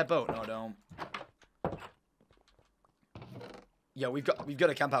got a spare boat? No, I don't. Yeah, we've got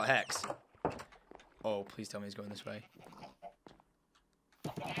to camp out Hex. Oh, please tell me he's going this way.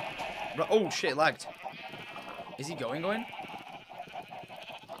 Oh shit, lagged. Is he going?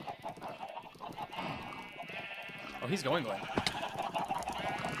 Oh, he's going.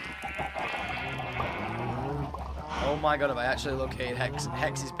 Oh my god, have I actually located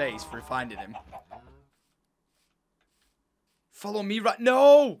Hex's base for finding him? Follow me right...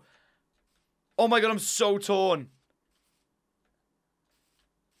 No! Oh my god, I'm so torn.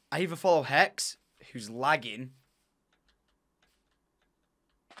 I either follow Hex, who's lagging.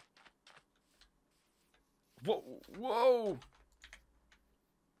 Whoa!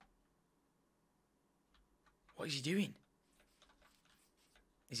 What is he doing?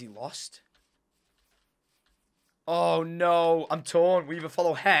 Is he lost? Oh no, I'm torn. We either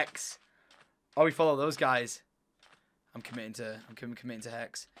follow Hex or we follow those guys. I'm committing to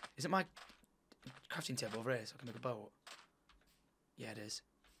Hex. Is it my crafting table over here so I can make a boat? Yeah, it is.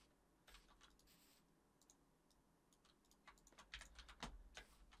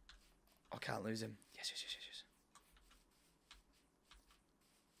 I can't lose him. Yes.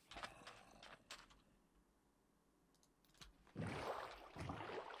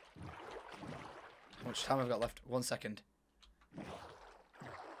 How much time have I got left? 1 second.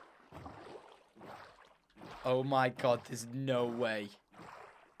 Oh my god, there's no way.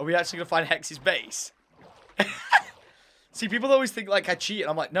 Are we actually going to find Hex's base? See, people always think like I cheat,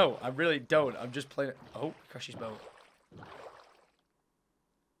 and I'm like, no, I really don't. I'm just playing it. Oh, crash his boat.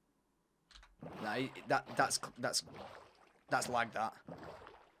 Nah, that's lagged that.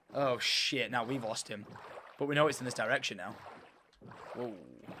 Oh shit, now we've lost him. But we know it's in this direction now. Whoa.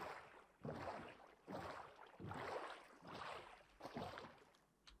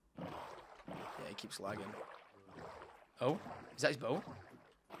 Yeah, he keeps lagging. Oh, is that his boat?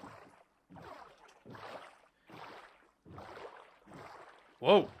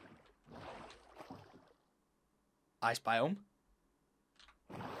 Whoa. Ice biome.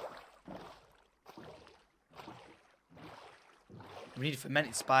 We need a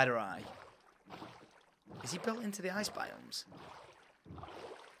fermented spider eye. Is he built into the ice biomes?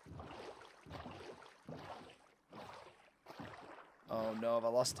 Oh no, have I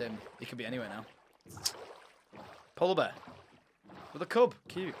lost him? He could be anywhere now. Polar bear. With a cub.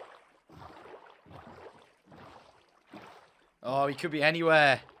 Cute. Oh, he could be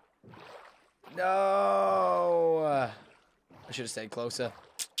anywhere. No. I should have stayed closer.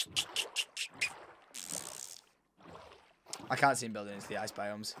 I can't see him building into the ice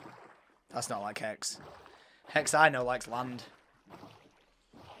biomes. That's not like Hex. Hex, I know, likes land.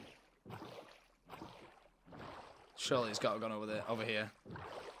 Surely he's got to have gone over here.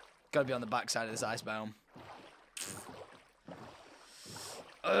 Got to be on the backside of this ice biome.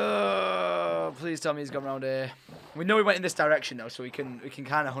 Please tell me he's gone around here. We know he went in this direction though, so we can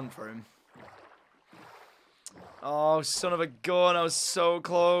kind of hunt for him. Oh, son of a gun! I was so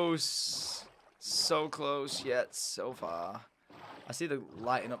close, so close yet so far. I see the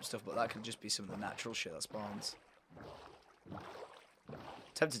lighting up stuff, but that could just be some of the natural shit that spawns.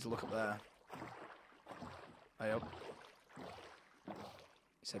 Tempted to look up there. I hope. He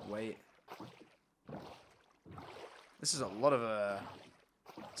said wait. This is a lot of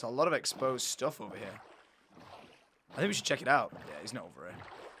it's a lot of exposed stuff over here. I think we should check it out. Yeah, he's not over here.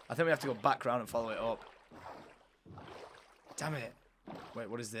 I think we have to go back around and follow it up. Damn it. Wait,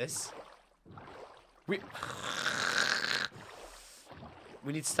 what is this? We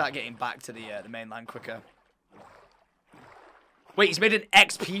need to start getting back to the main line quicker. Wait, he's made an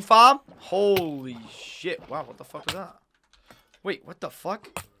XP farm? Holy shit. Wow, what the fuck was that? Wait, what the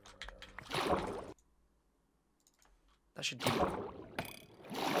fuck? That should do...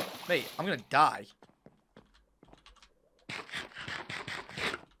 Mate, I'm gonna die.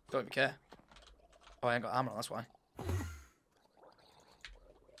 Don't even care. Oh, I ain't got ammo, that's why.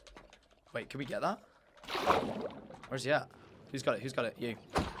 Wait, can we get that? Where's he at? Who's got it? Who's got it? You.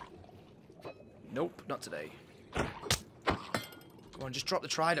 Nope, not today. Come on, just drop the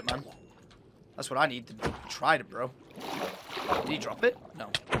trident, man. That's what I need, the trident, bro. Did he drop it? No.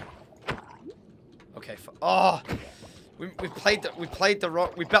 Okay, oh! We bet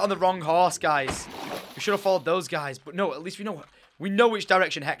on the wrong horse, guys. We should have followed those guys, but no, at least we know which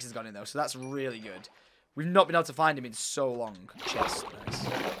direction Hex has gone in, though, so that's really good. We've not been able to find him in so long. Chest, nice.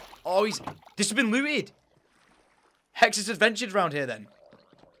 Oh, this has been looted. Hex has adventured around here, then.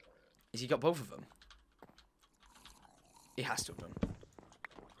 Has he got both of them? He has to have done.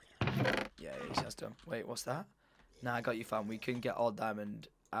 Yeah, he has to. Wait, what's that? Nah, I got you, fam. We can get all diamond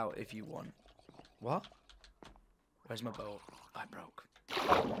out if you want. What? Where's my boat? I broke.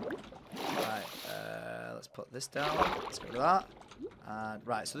 Right, let's put this down. Let's go to that. And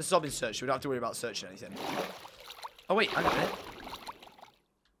right, so this has all been searched. So we don't have to worry about searching anything. Oh wait, hang on a minute.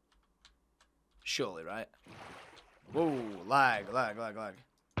 Surely, right? Whoa, lag.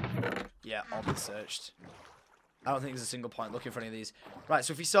 Yeah, all been searched. I don't think there's a single point looking for any of these. Right,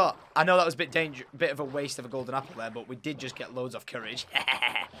 so if we saw... I know that was a bit of a waste of a golden apple there, but we did just get loads of courage.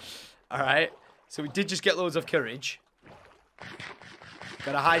 Alright, so we did just get loads of courage.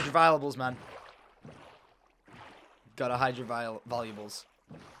 Gotta hide your valuables, man. Gotta hide your valuables.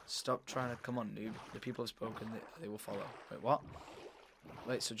 Stop trying to... Come on, noob. The people have spoken. They will follow. Wait, what?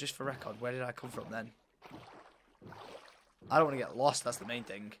 Wait, so just for record, where did I come from then? I don't want to get lost, that's the main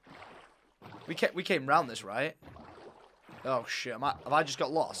thing. We came round this, right? Oh shit, have I just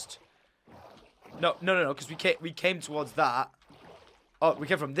got lost? No, because we came towards that. Oh, we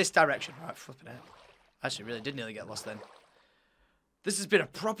came from this direction. Right, flipping it. Actually, really did nearly get lost then. This has been a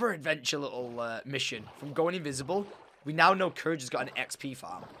proper adventure little mission. From going invisible, we now know Courage has got an XP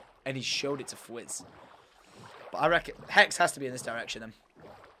farm. And he showed it to Fwiz. But I reckon Hex has to be in this direction then.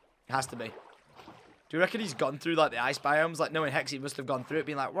 It has to be. Do you reckon he's gone through like the ice biomes? Like knowing Hex, he must have gone through it,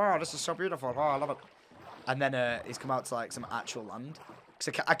 being like, "Wow, this is so beautiful. Oh, I love it." And then he's come out to like some actual land.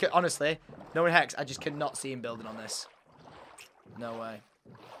 Because I could honestly, knowing Hex, I just cannot see him building on this. No way.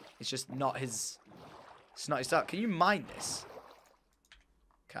 It's just not his. It's not his style. Can you mine this?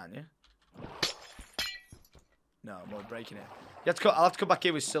 Can you? No, I'm not breaking it. You have to I'll have to come back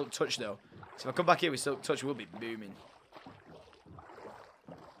here with Silk Touch though. So if I come back here with Silk Touch, we'll be booming.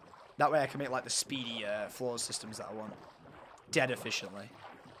 That way I can make like the speedy floors systems that I want. Dead efficiently.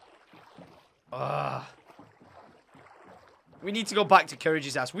 Ugh. We need to go back to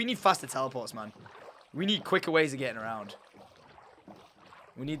Courage's house. We need faster teleports, man. We need quicker ways of getting around.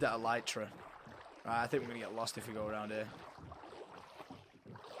 We need that elytra. Right, I think we're going to get lost if we go around here.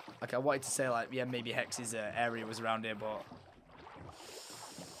 Like, I wanted to say, like, yeah, maybe Hex's area was around here, but...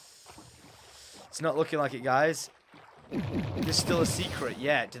 It's not looking like it, guys. There's still a secret,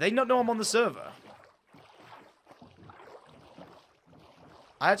 yeah. Do they not know I'm on the server?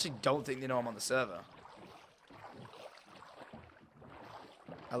 I actually don't think they know I'm on the server.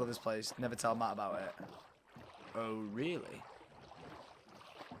 I love this place. Never tell Matt about it. Oh, really?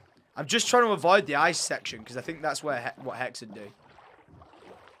 I'm just trying to avoid the ice section, because I think that's where what Hex would do.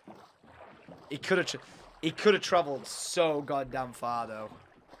 He could have traveled so goddamn far, though.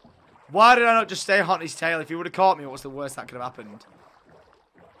 Why did I not just stay on his tail? If he would have caught me, what's the worst that could have happened?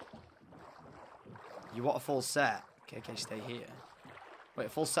 You want a full set? Okay, stay here. Wait, a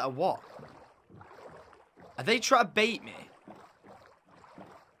full set of what? Are they trying to bait me?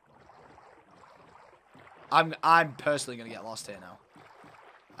 I'm personally gonna get lost here now.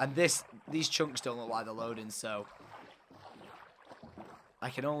 And these chunks don't look like they're loading, so I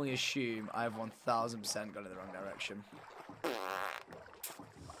can only assume I have 1000% gone in the wrong direction.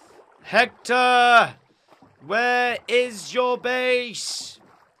 Hector! Where is your base?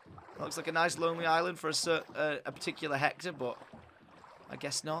 Looks like a nice lonely island for a particular Hector, but I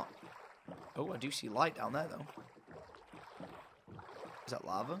guess not. Oh, I do see light down there, though. Is that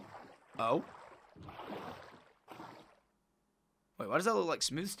lava? Oh. Wait, why does that look like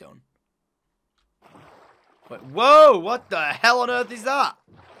smooth stone? Wait, whoa! What the hell on earth is that?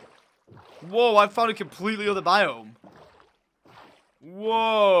 Whoa, I found a completely other biome.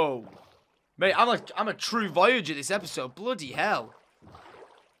 Whoa. Mate, I'm a true voyager this episode. Bloody hell.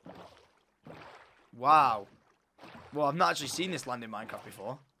 Wow. Well, I've not actually seen this land in Minecraft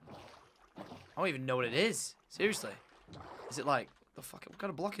before. I don't even know what it is. Seriously. Is it like... The fuck? What kind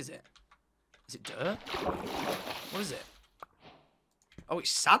of block is it? Is it dirt? What is it? Oh,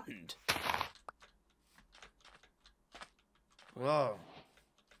 it's sand. Whoa.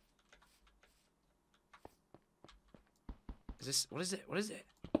 Is this... What is it? What is it?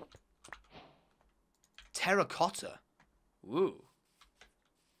 Terracotta. Ooh.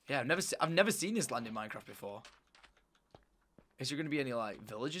 Yeah, I've never seen this land in Minecraft before. Is there going to be any, like,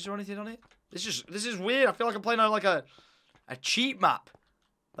 villages or anything on it? This is weird. I feel like I'm playing on, like, a cheat map.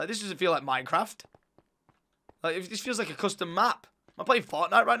 Like, this doesn't feel like Minecraft. Like, this feels like a custom map. Am I playing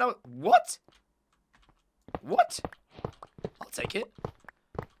Fortnite right now? What? What? I'll take it.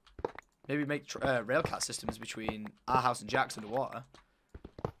 Maybe make railcat systems between our house and Jack's underwater.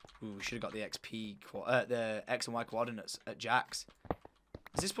 Ooh, we should have got the the X and Y coordinates at Jack's.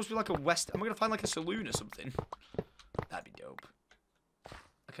 Is this supposed to be like a west? Am I going to find like a saloon or something? That'd be dope.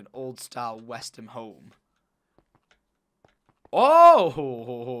 Like an old style western home.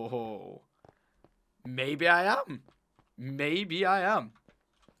 Oh! Maybe I am. Maybe I am.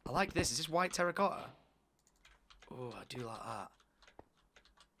 I like this. Is this white terracotta? Oh, I do like that.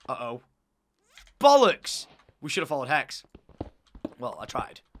 Uh-oh. Bollocks! We should have followed Hex. Well, I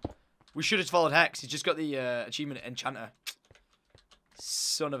tried. We should have followed Hex. He's just got the achievement Enchanter.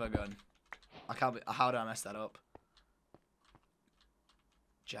 Son of a gun. I can't be... How did I mess that up?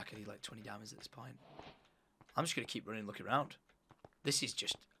 Jack, I need like 20 damage at this point. I'm just going to keep running and looking around. This is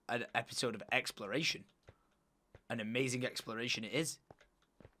just an episode of exploration. An amazing exploration it is.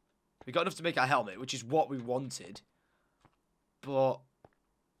 We got enough to make our helmet, which is what we wanted. But...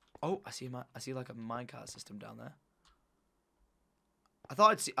 Oh, I see like a minecart system down there. I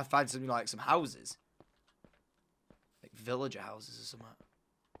thought I'd find something like some houses. Like villager houses or something.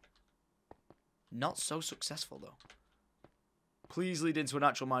 Not so successful, though. Please lead into an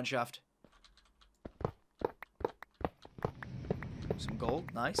actual mine shaft. Some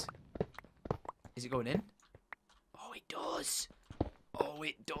gold. Nice. Is it going in? Oh, it does. Oh,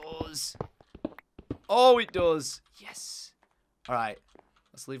 it does. Oh, it does. Yes. All right.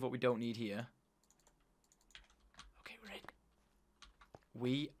 Let's leave what we don't need here. Okay,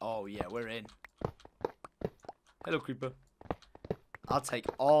 we're in. Oh, yeah, we're in. Hello, creeper. I'll take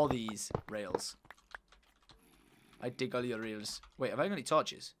all these rails. I dig all your rails. Wait, have I got any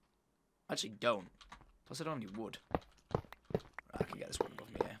torches? I actually don't. Plus, I don't have any wood. I can get this one above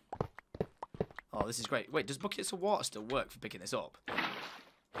me here. Oh, this is great. Wait, does buckets of water still work for picking this up?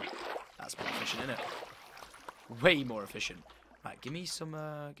 That's more efficient, isn't it? Way more efficient. Right, give me some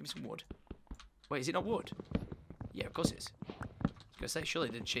wood. Wait, is it not wood? Yeah, of course it is. I was gonna say, surely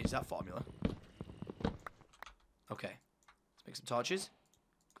they didn't change that formula. Okay, let's make some torches.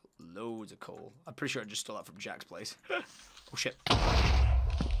 Loads of coal. I'm pretty sure I just stole that from Jack's place. Oh shit.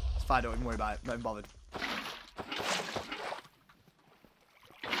 It's fine, don't even worry about it. Not even bothered.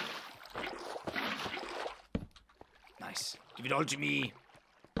 Nice. Give it all to me.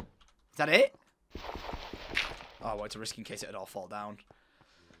 Is that it? Oh, well, it's a risk in case it would all fall down.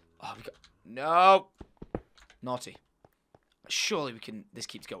 Oh, we got... No! Naughty. Surely we can... This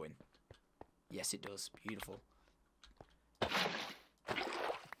keeps going. Yes, it does. Beautiful. I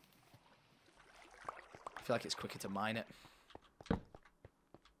feel like it's quicker to mine it.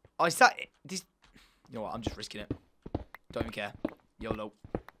 Oh, is that it? This... You know what? I'm just risking it. Don't even care. YOLO.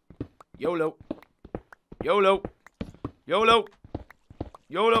 YOLO. YOLO. YOLO.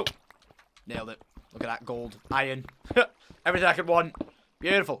 YOLO. Nailed it. Look at that gold. Iron. Everything I could want.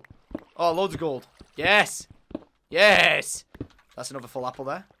 Beautiful. Oh, loads of gold. Yes. Yes. That's another full apple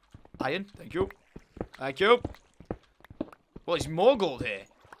there. Iron. Thank you. Thank you. Well, there's more gold here.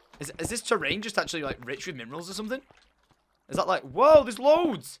 Is this terrain just actually, like, rich with minerals or something? Is that like... Whoa, there's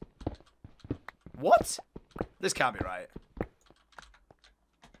loads. What? This can't be right.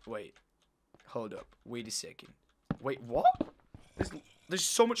 Wait. Hold up. Wait a second. Wait, what? There's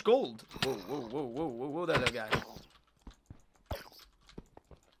so much gold. Whoa, whoa, whoa, whoa, whoa, whoa, there, guy.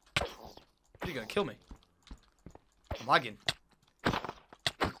 Are you gonna kill me? I'm lagging. I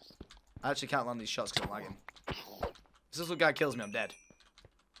actually can't land these shots because I'm lagging. If this little guy kills me, I'm dead.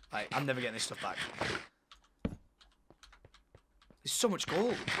 Like, I'm never getting this stuff back. There's so much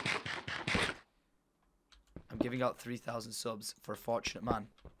gold. I'm giving out 3,000 subs for a fortunate man.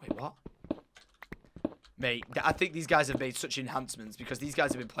 Wait, what? Mate, I think these guys have made such enhancements because these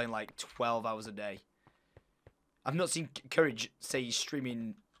guys have been playing like 12 hours a day. I've not seen Courage say he's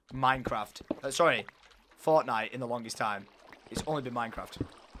streaming Minecraft. Sorry, Fortnite in the longest time. It's only been Minecraft.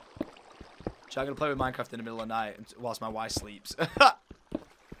 So I'm going to play with Minecraft in the middle of the night whilst my wife sleeps.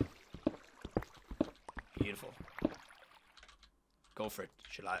 Beautiful. Go for it.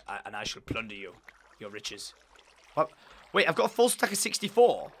 And I shall plunder you. Your riches. What? Wait, I've got a full stack of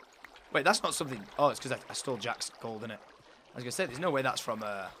 64. Wait, that's not something... Oh, it's because I stole Jack's gold, innit? I was going to say, there's no way that's from...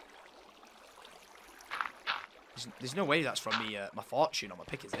 There's no way that's from me, my fortune on my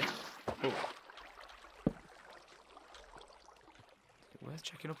pick, is it? Oh. Worth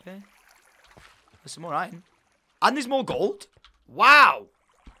checking up here. There's some more iron. And there's more gold? Wow!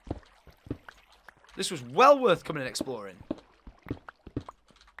 This was well worth coming and exploring.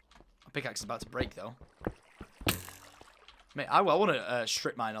 My pickaxe is about to break, though. Mate, I want to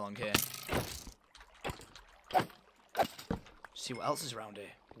strip mine along here. See what else is around here.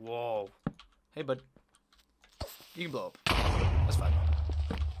 Whoa. Hey, bud. You can blow up. That's fine.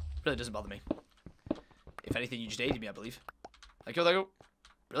 Really doesn't bother me. If anything, you just aided me, I believe. Thank you, thank you.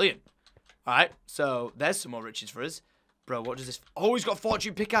 Brilliant. Alright, so there's some more riches for us. Bro, what does this... Oh, he's got a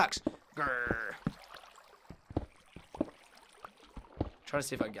fortune pickaxe. Grrr. Trying to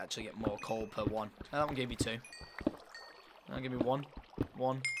see if I can actually get more coal per one. Oh, that one gave me 2. That gave me 1.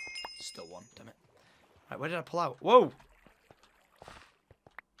 1. Still 1, damn it. Right, where did I pull out? Whoa!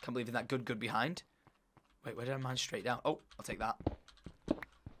 Can't believe in that good behind. Wait, where did I mine straight down? Oh, I'll take that.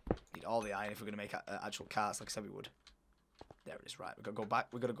 Need all the iron if we're going to make actual carts like I said we would. There it is, right. We've got to go back.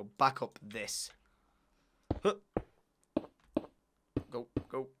 We've got to go back up this. Huh. Go,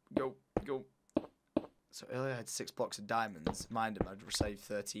 go, go, go. So earlier I had 6 blocks of diamonds. Mined him, I'd received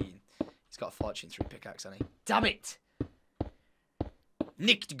 13. He's got a fortune 3 pickaxe, hasn't he? Damn it!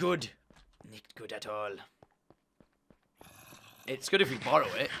 Nicked good. Nicked good at all. It's good if we borrow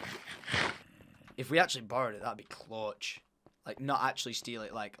it. If we actually borrowed it, that'd be clutch. Like, not actually steal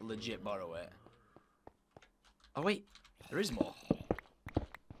it, like, legit borrow it. Oh, wait. There is more.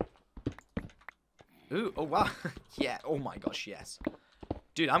 Ooh, oh, wow. Yeah, oh my gosh, yes.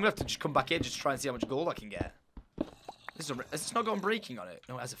 Dude, I'm going to have to just come back here just to try and see how much gold I can get. It's not got unbreaking on it.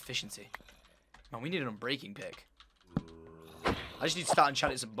 No, it has efficiency. Man, we need an unbreaking pick. I just need to start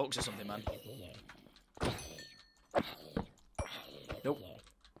enchanting some books or something, man. Nope.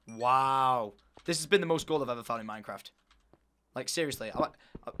 Wow. This has been the most gold I've ever found in Minecraft. Like, seriously.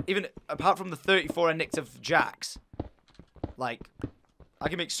 Even apart from the 34 I nicked of Jack's, like, I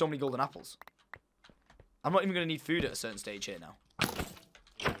can make so many golden apples. I'm not even going to need food at a certain stage here now.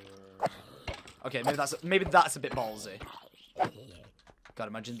 Okay, maybe that's a bit ballsy. God,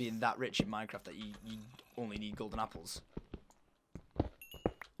 imagine being that rich in Minecraft that you only need golden apples.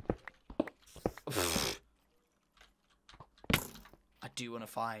 I do want to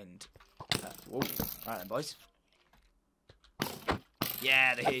find... whoa. Alright then, boys.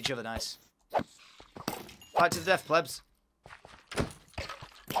 Yeah, they hit each other, nice. Fight to the death, plebs.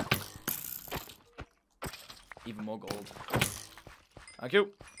 Even more gold. Thank you.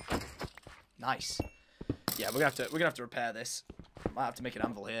 Nice. Yeah, we're gonna have to repair this. Might have to make an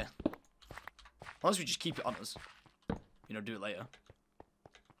anvil here. Unless we just keep it on us. You know, do it later.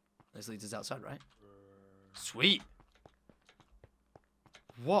 This leads us outside, right? Sweet.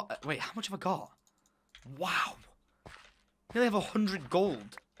 What? Wait, how much have I got? Wow. Nearly have 100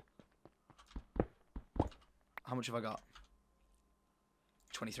 gold. How much have I got?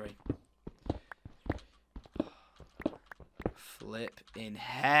 23. Flip in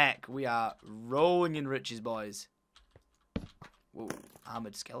heck. We are rolling in riches, boys. Whoa,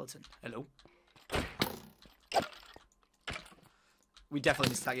 armored skeleton. Hello. We definitely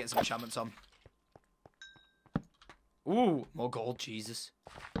need to start getting some enchantments on. Ooh, more gold, Jesus.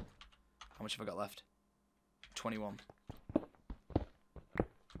 How much have I got left? 21.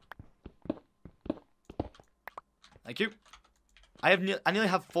 Thank you. I nearly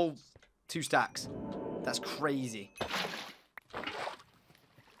have full 2 stacks. That's crazy.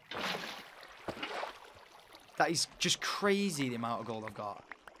 That is just crazy, the amount of gold I've got.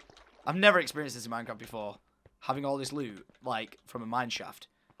 I've never experienced this in Minecraft before. Having all this loot, like, from a mine shaft.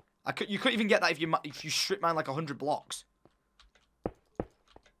 You couldn't even get that if you strip mine like 100 blocks.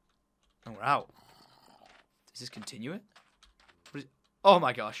 And we're out. Does this continue it? Oh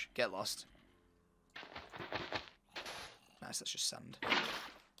my gosh, get lost. Nice, that's just sand.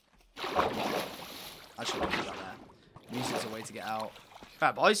 Actually, put that there. Use it as a way to get out.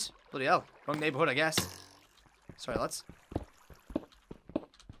 Alright, boys. Bloody hell. Wrong neighborhood, I guess. Sorry, lads.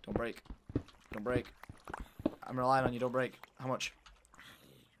 Don't break. Don't break. I'm relying on you, don't break. How much?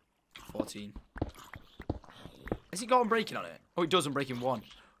 14. Has it got unbreaking on it? Oh, it does unbreaking 1.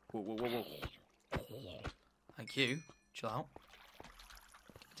 Whoa, whoa, whoa, whoa. Thank you. Chill out.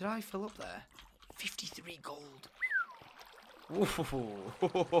 Did I fill up there? 53 gold.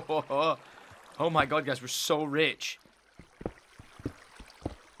 Ooh. Oh my god, guys, we're so rich.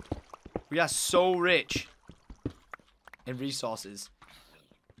 We are so rich in resources.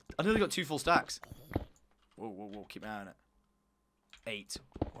 I nearly got 2 full stacks. Whoa. Keep my eye on it. 8.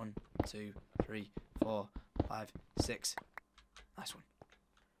 1, 2, 3, 4, 5, 6. Nice one.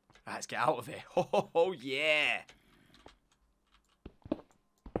 Right, let's get out of here. Oh, yeah.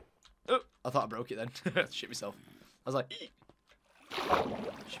 Oh, I thought I broke it then. Shit myself. I was like, eek.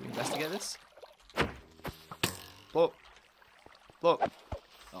 Should we investigate this? Look. Look.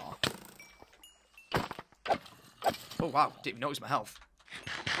 Oh. Oh, wow. Didn't even notice my health.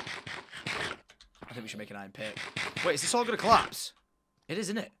 I think we should make an iron pick. Wait, is this all going to collapse? It is,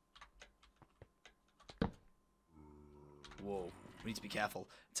 isn't it? Whoa. We need to be careful.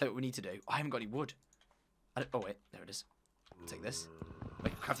 Tell you what we need to do. Oh, I haven't got any wood. Oh, wait. There it is. Take this.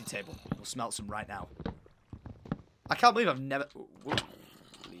 Make a crafting table. We'll smelt some right now. I can't believe I've never...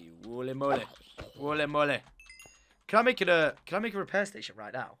 Wooly moly. Wooly moly. Can I make a repair station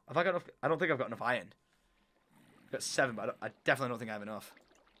right now? Have I got enough? I don't think I've got enough iron. I've got 7, but I definitely don't think I have enough.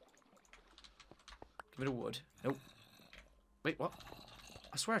 Give it a wood. Nope. Wait, what?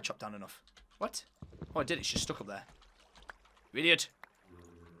 I swear I chopped down enough. What? Oh, I did. It's just stuck up there. You idiot.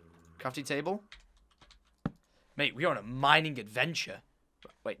 Crafting table. Mate, we are on a mining adventure.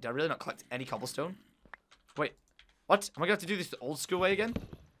 Wait, did I really not collect any cobblestone? Wait, what? Am I going to have to do this the old school way again?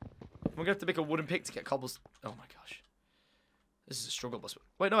 Am I going to have to make a wooden pick to get cobblestone? Oh my gosh. This is a struggle bus.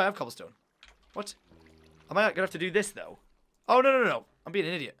 Wait, no, I have cobblestone. What? Am I going to have to do this, though? Oh, no. I'm being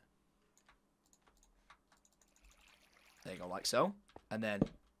an idiot. There you go, like so. And then...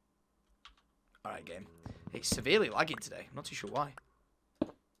 Alright, game. It's severely lagging today. I'm not too sure why.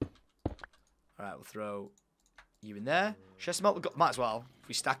 Alright, we'll throw you in there. Should I smelt the... Might as well. If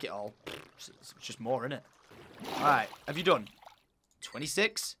we stack it all. It's just more, innit? Alright, have you done?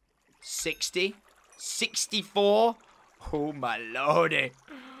 26? 60? 64? Oh my lordy.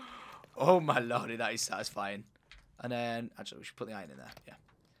 Oh my lordy, that is satisfying. And then... Actually, we should put the iron in there. Yeah.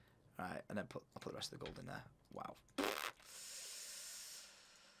 Alright, and then I'll put the rest of the gold in there. Wow.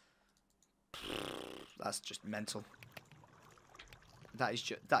 That's just mental. That is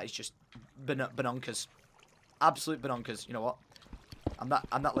just bonkers. Absolute bonkers. You know what? I'm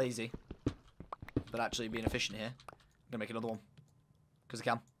that lazy. But actually being efficient here. I'm gonna make another one. Because I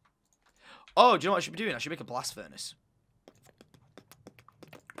can. Oh, do you know what I should be doing? I should make a blast furnace.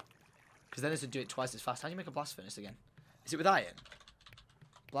 Because then it's to do it twice as fast. How do you make a blast furnace again? Is it with iron?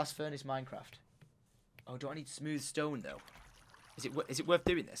 Blast furnace Minecraft. Oh, do I need smooth stone though? Is it worth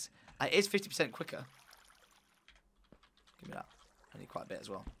doing this? It is 50% quicker. Give me that. I need quite a bit as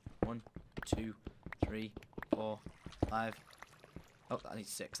well. 1, 2, 3, 4, 5. Oh, I need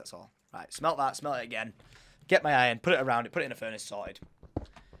 6, that's all. Right, smelt that, smelt it again. Get my iron, put it around it, put it in a furnace, sorted.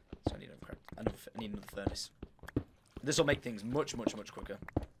 So I need another furnace. This will make things much quicker.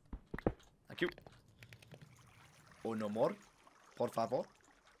 Thank you. Oh, no more. Por favor.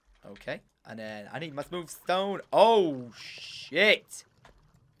 Okay, and then I need my smooth stone. Oh, shit.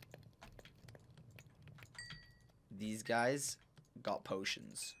 These guys got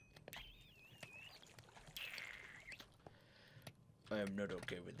potions. I am not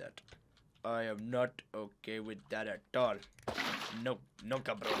okay with that. I am not okay with that at all. No, no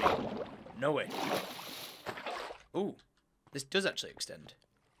cabroni. No way. Ooh, this does actually extend.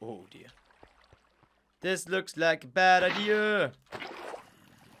 Oh dear. This looks like a bad idea.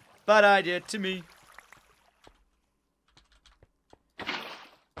 Bad idea to me.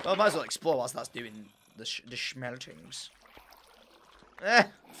 Well, I might as well explore whilst that's doing the smeltings.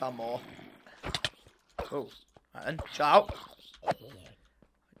 Found more. Oh, right then, ciao. I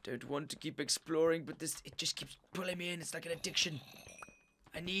don't want to keep exploring, but it just keeps pulling me in. It's like an addiction.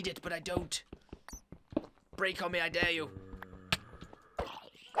 I need it, but I don't. Break on me, I dare you.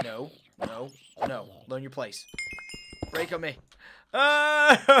 No. Learn your place. Break on me.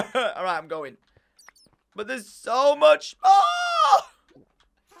 Alright, I'm going. But there's so much more!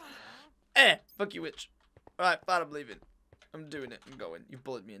 Fuck you, witch. Alright, fine, I'm leaving. I'm doing it. I'm going. You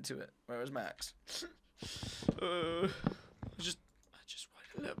bullied me into it. Where is my axe? I just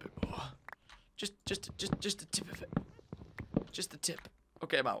wanted a little bit more. Just the tip of it. Just the tip.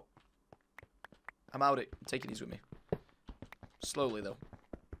 Okay, I'm out. I'm out. I'm taking these with me. Slowly, though.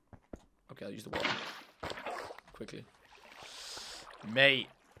 Okay, I'll use the water. Quickly. Mate.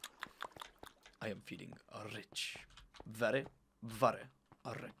 I am feeling rich. Very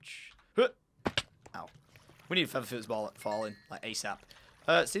rich. Ow. We need Featherfoot's ball falling, like ASAP.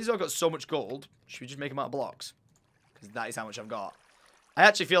 Since I've got so much gold, should we just make them out of blocks? Because that is how much I've got. I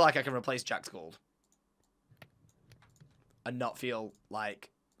actually feel like I can replace Jack's gold. And not feel like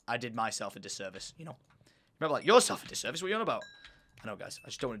I did myself a disservice, you know? Remember, like, yourself a disservice? What are you on about? I know, guys. I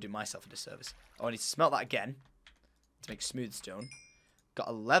just don't want to do myself a disservice. Oh, I need to smelt that again to make smooth stone. Got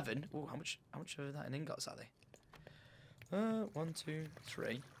 11. Oh, how much of that in ingots are they? 1, 2,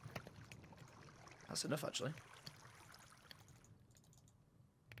 3. That's enough, actually.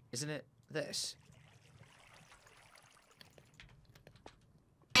 Isn't it this?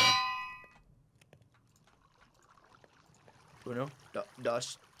 Uno,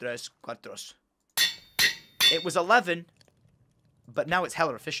 dos, tres, cuatro. It was 11, but now it's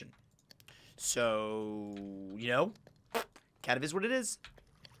hella efficient. So, you know, kind of is what it is.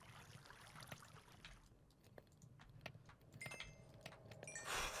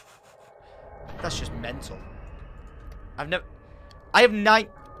 That's just mental. I have 9.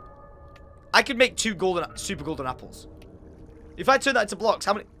 I could make 2 super golden apples. If I turn that into blocks,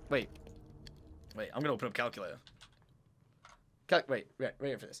 how many? Wait, I'm gonna open up calculator. Wait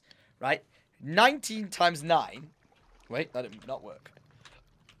for this. Right, 19 times 9. Wait, that did not work.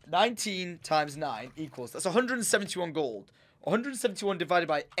 19 times 9 equals, that's 171 gold. 171 divided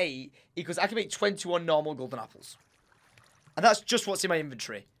by 8 equals, I can make 21 normal golden apples. And that's just what's in my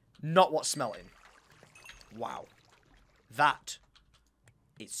inventory, not what's smelting. Wow. That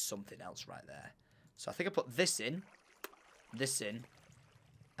is something else right there. So I think I put this in,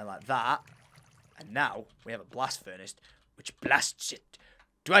 and like that. And now we have a blast furnace, which blasts it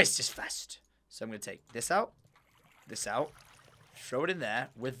twice as fast. So I'm going to take this out, throw it in there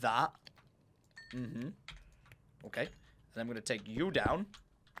with that. Okay. And I'm going to take you down.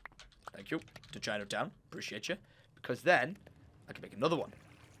 Thank you to Chinatown. Appreciate you. Because then I can make another one.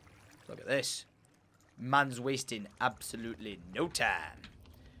 Look at this. Man's wasting absolutely no time.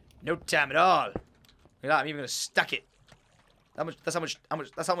 No time at all. Look at that. I'm even going to stack it. That's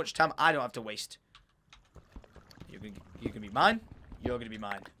how much time I don't have to waste. You can be mine. You're going to be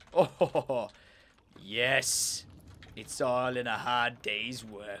mine. Oh, yes. It's all in a hard day's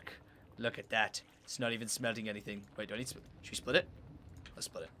work. Look at that. It's not even smelting anything. Wait, do I need to... Should we split it? Let's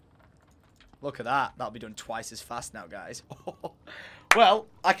split it. Look at that. That'll be done twice as fast now, guys. Well,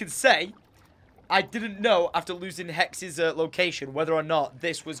 I can say I didn't know after losing Hex's location whether or not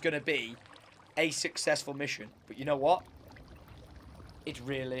this was going to be a successful mission. But you know what? It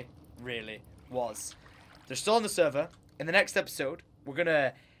really, really was. They're still on the server. In the next episode, we're going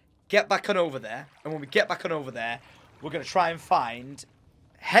to get back on over there. And when we get back on over there, we're going to try and find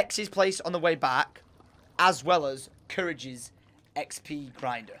Hex's place on the way back, as well as Courage's XP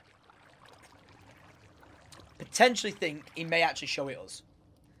grinder. Potentially think he may actually show it us.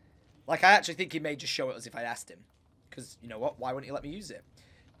 Like, I actually think he may just show it us if I asked him. Because, you know what? Why wouldn't he let me use it?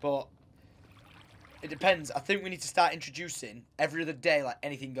 But it depends. I think we need to start introducing every other day, like,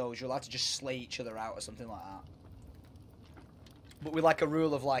 anything goes. You're allowed to just slay each other out or something like that. But with, like, a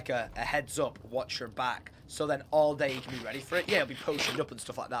rule of, like, a heads up, watch your back. So then all day you can be ready for it. Yeah, it'll be potioned up and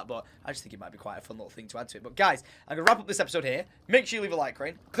stuff like that. But I just think it might be quite a fun little thing to add to it. But, guys, I'm going to wrap up this episode here. Make sure you leave a like,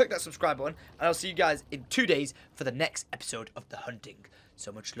 Crane. Click that subscribe button. And I'll see you guys in 2 days for the next episode of The Hunting.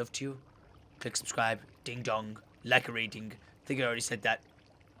 So much love to you. Click subscribe. Ding dong. Like a rating. I think I already said that.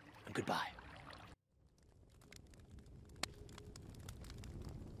 And goodbye.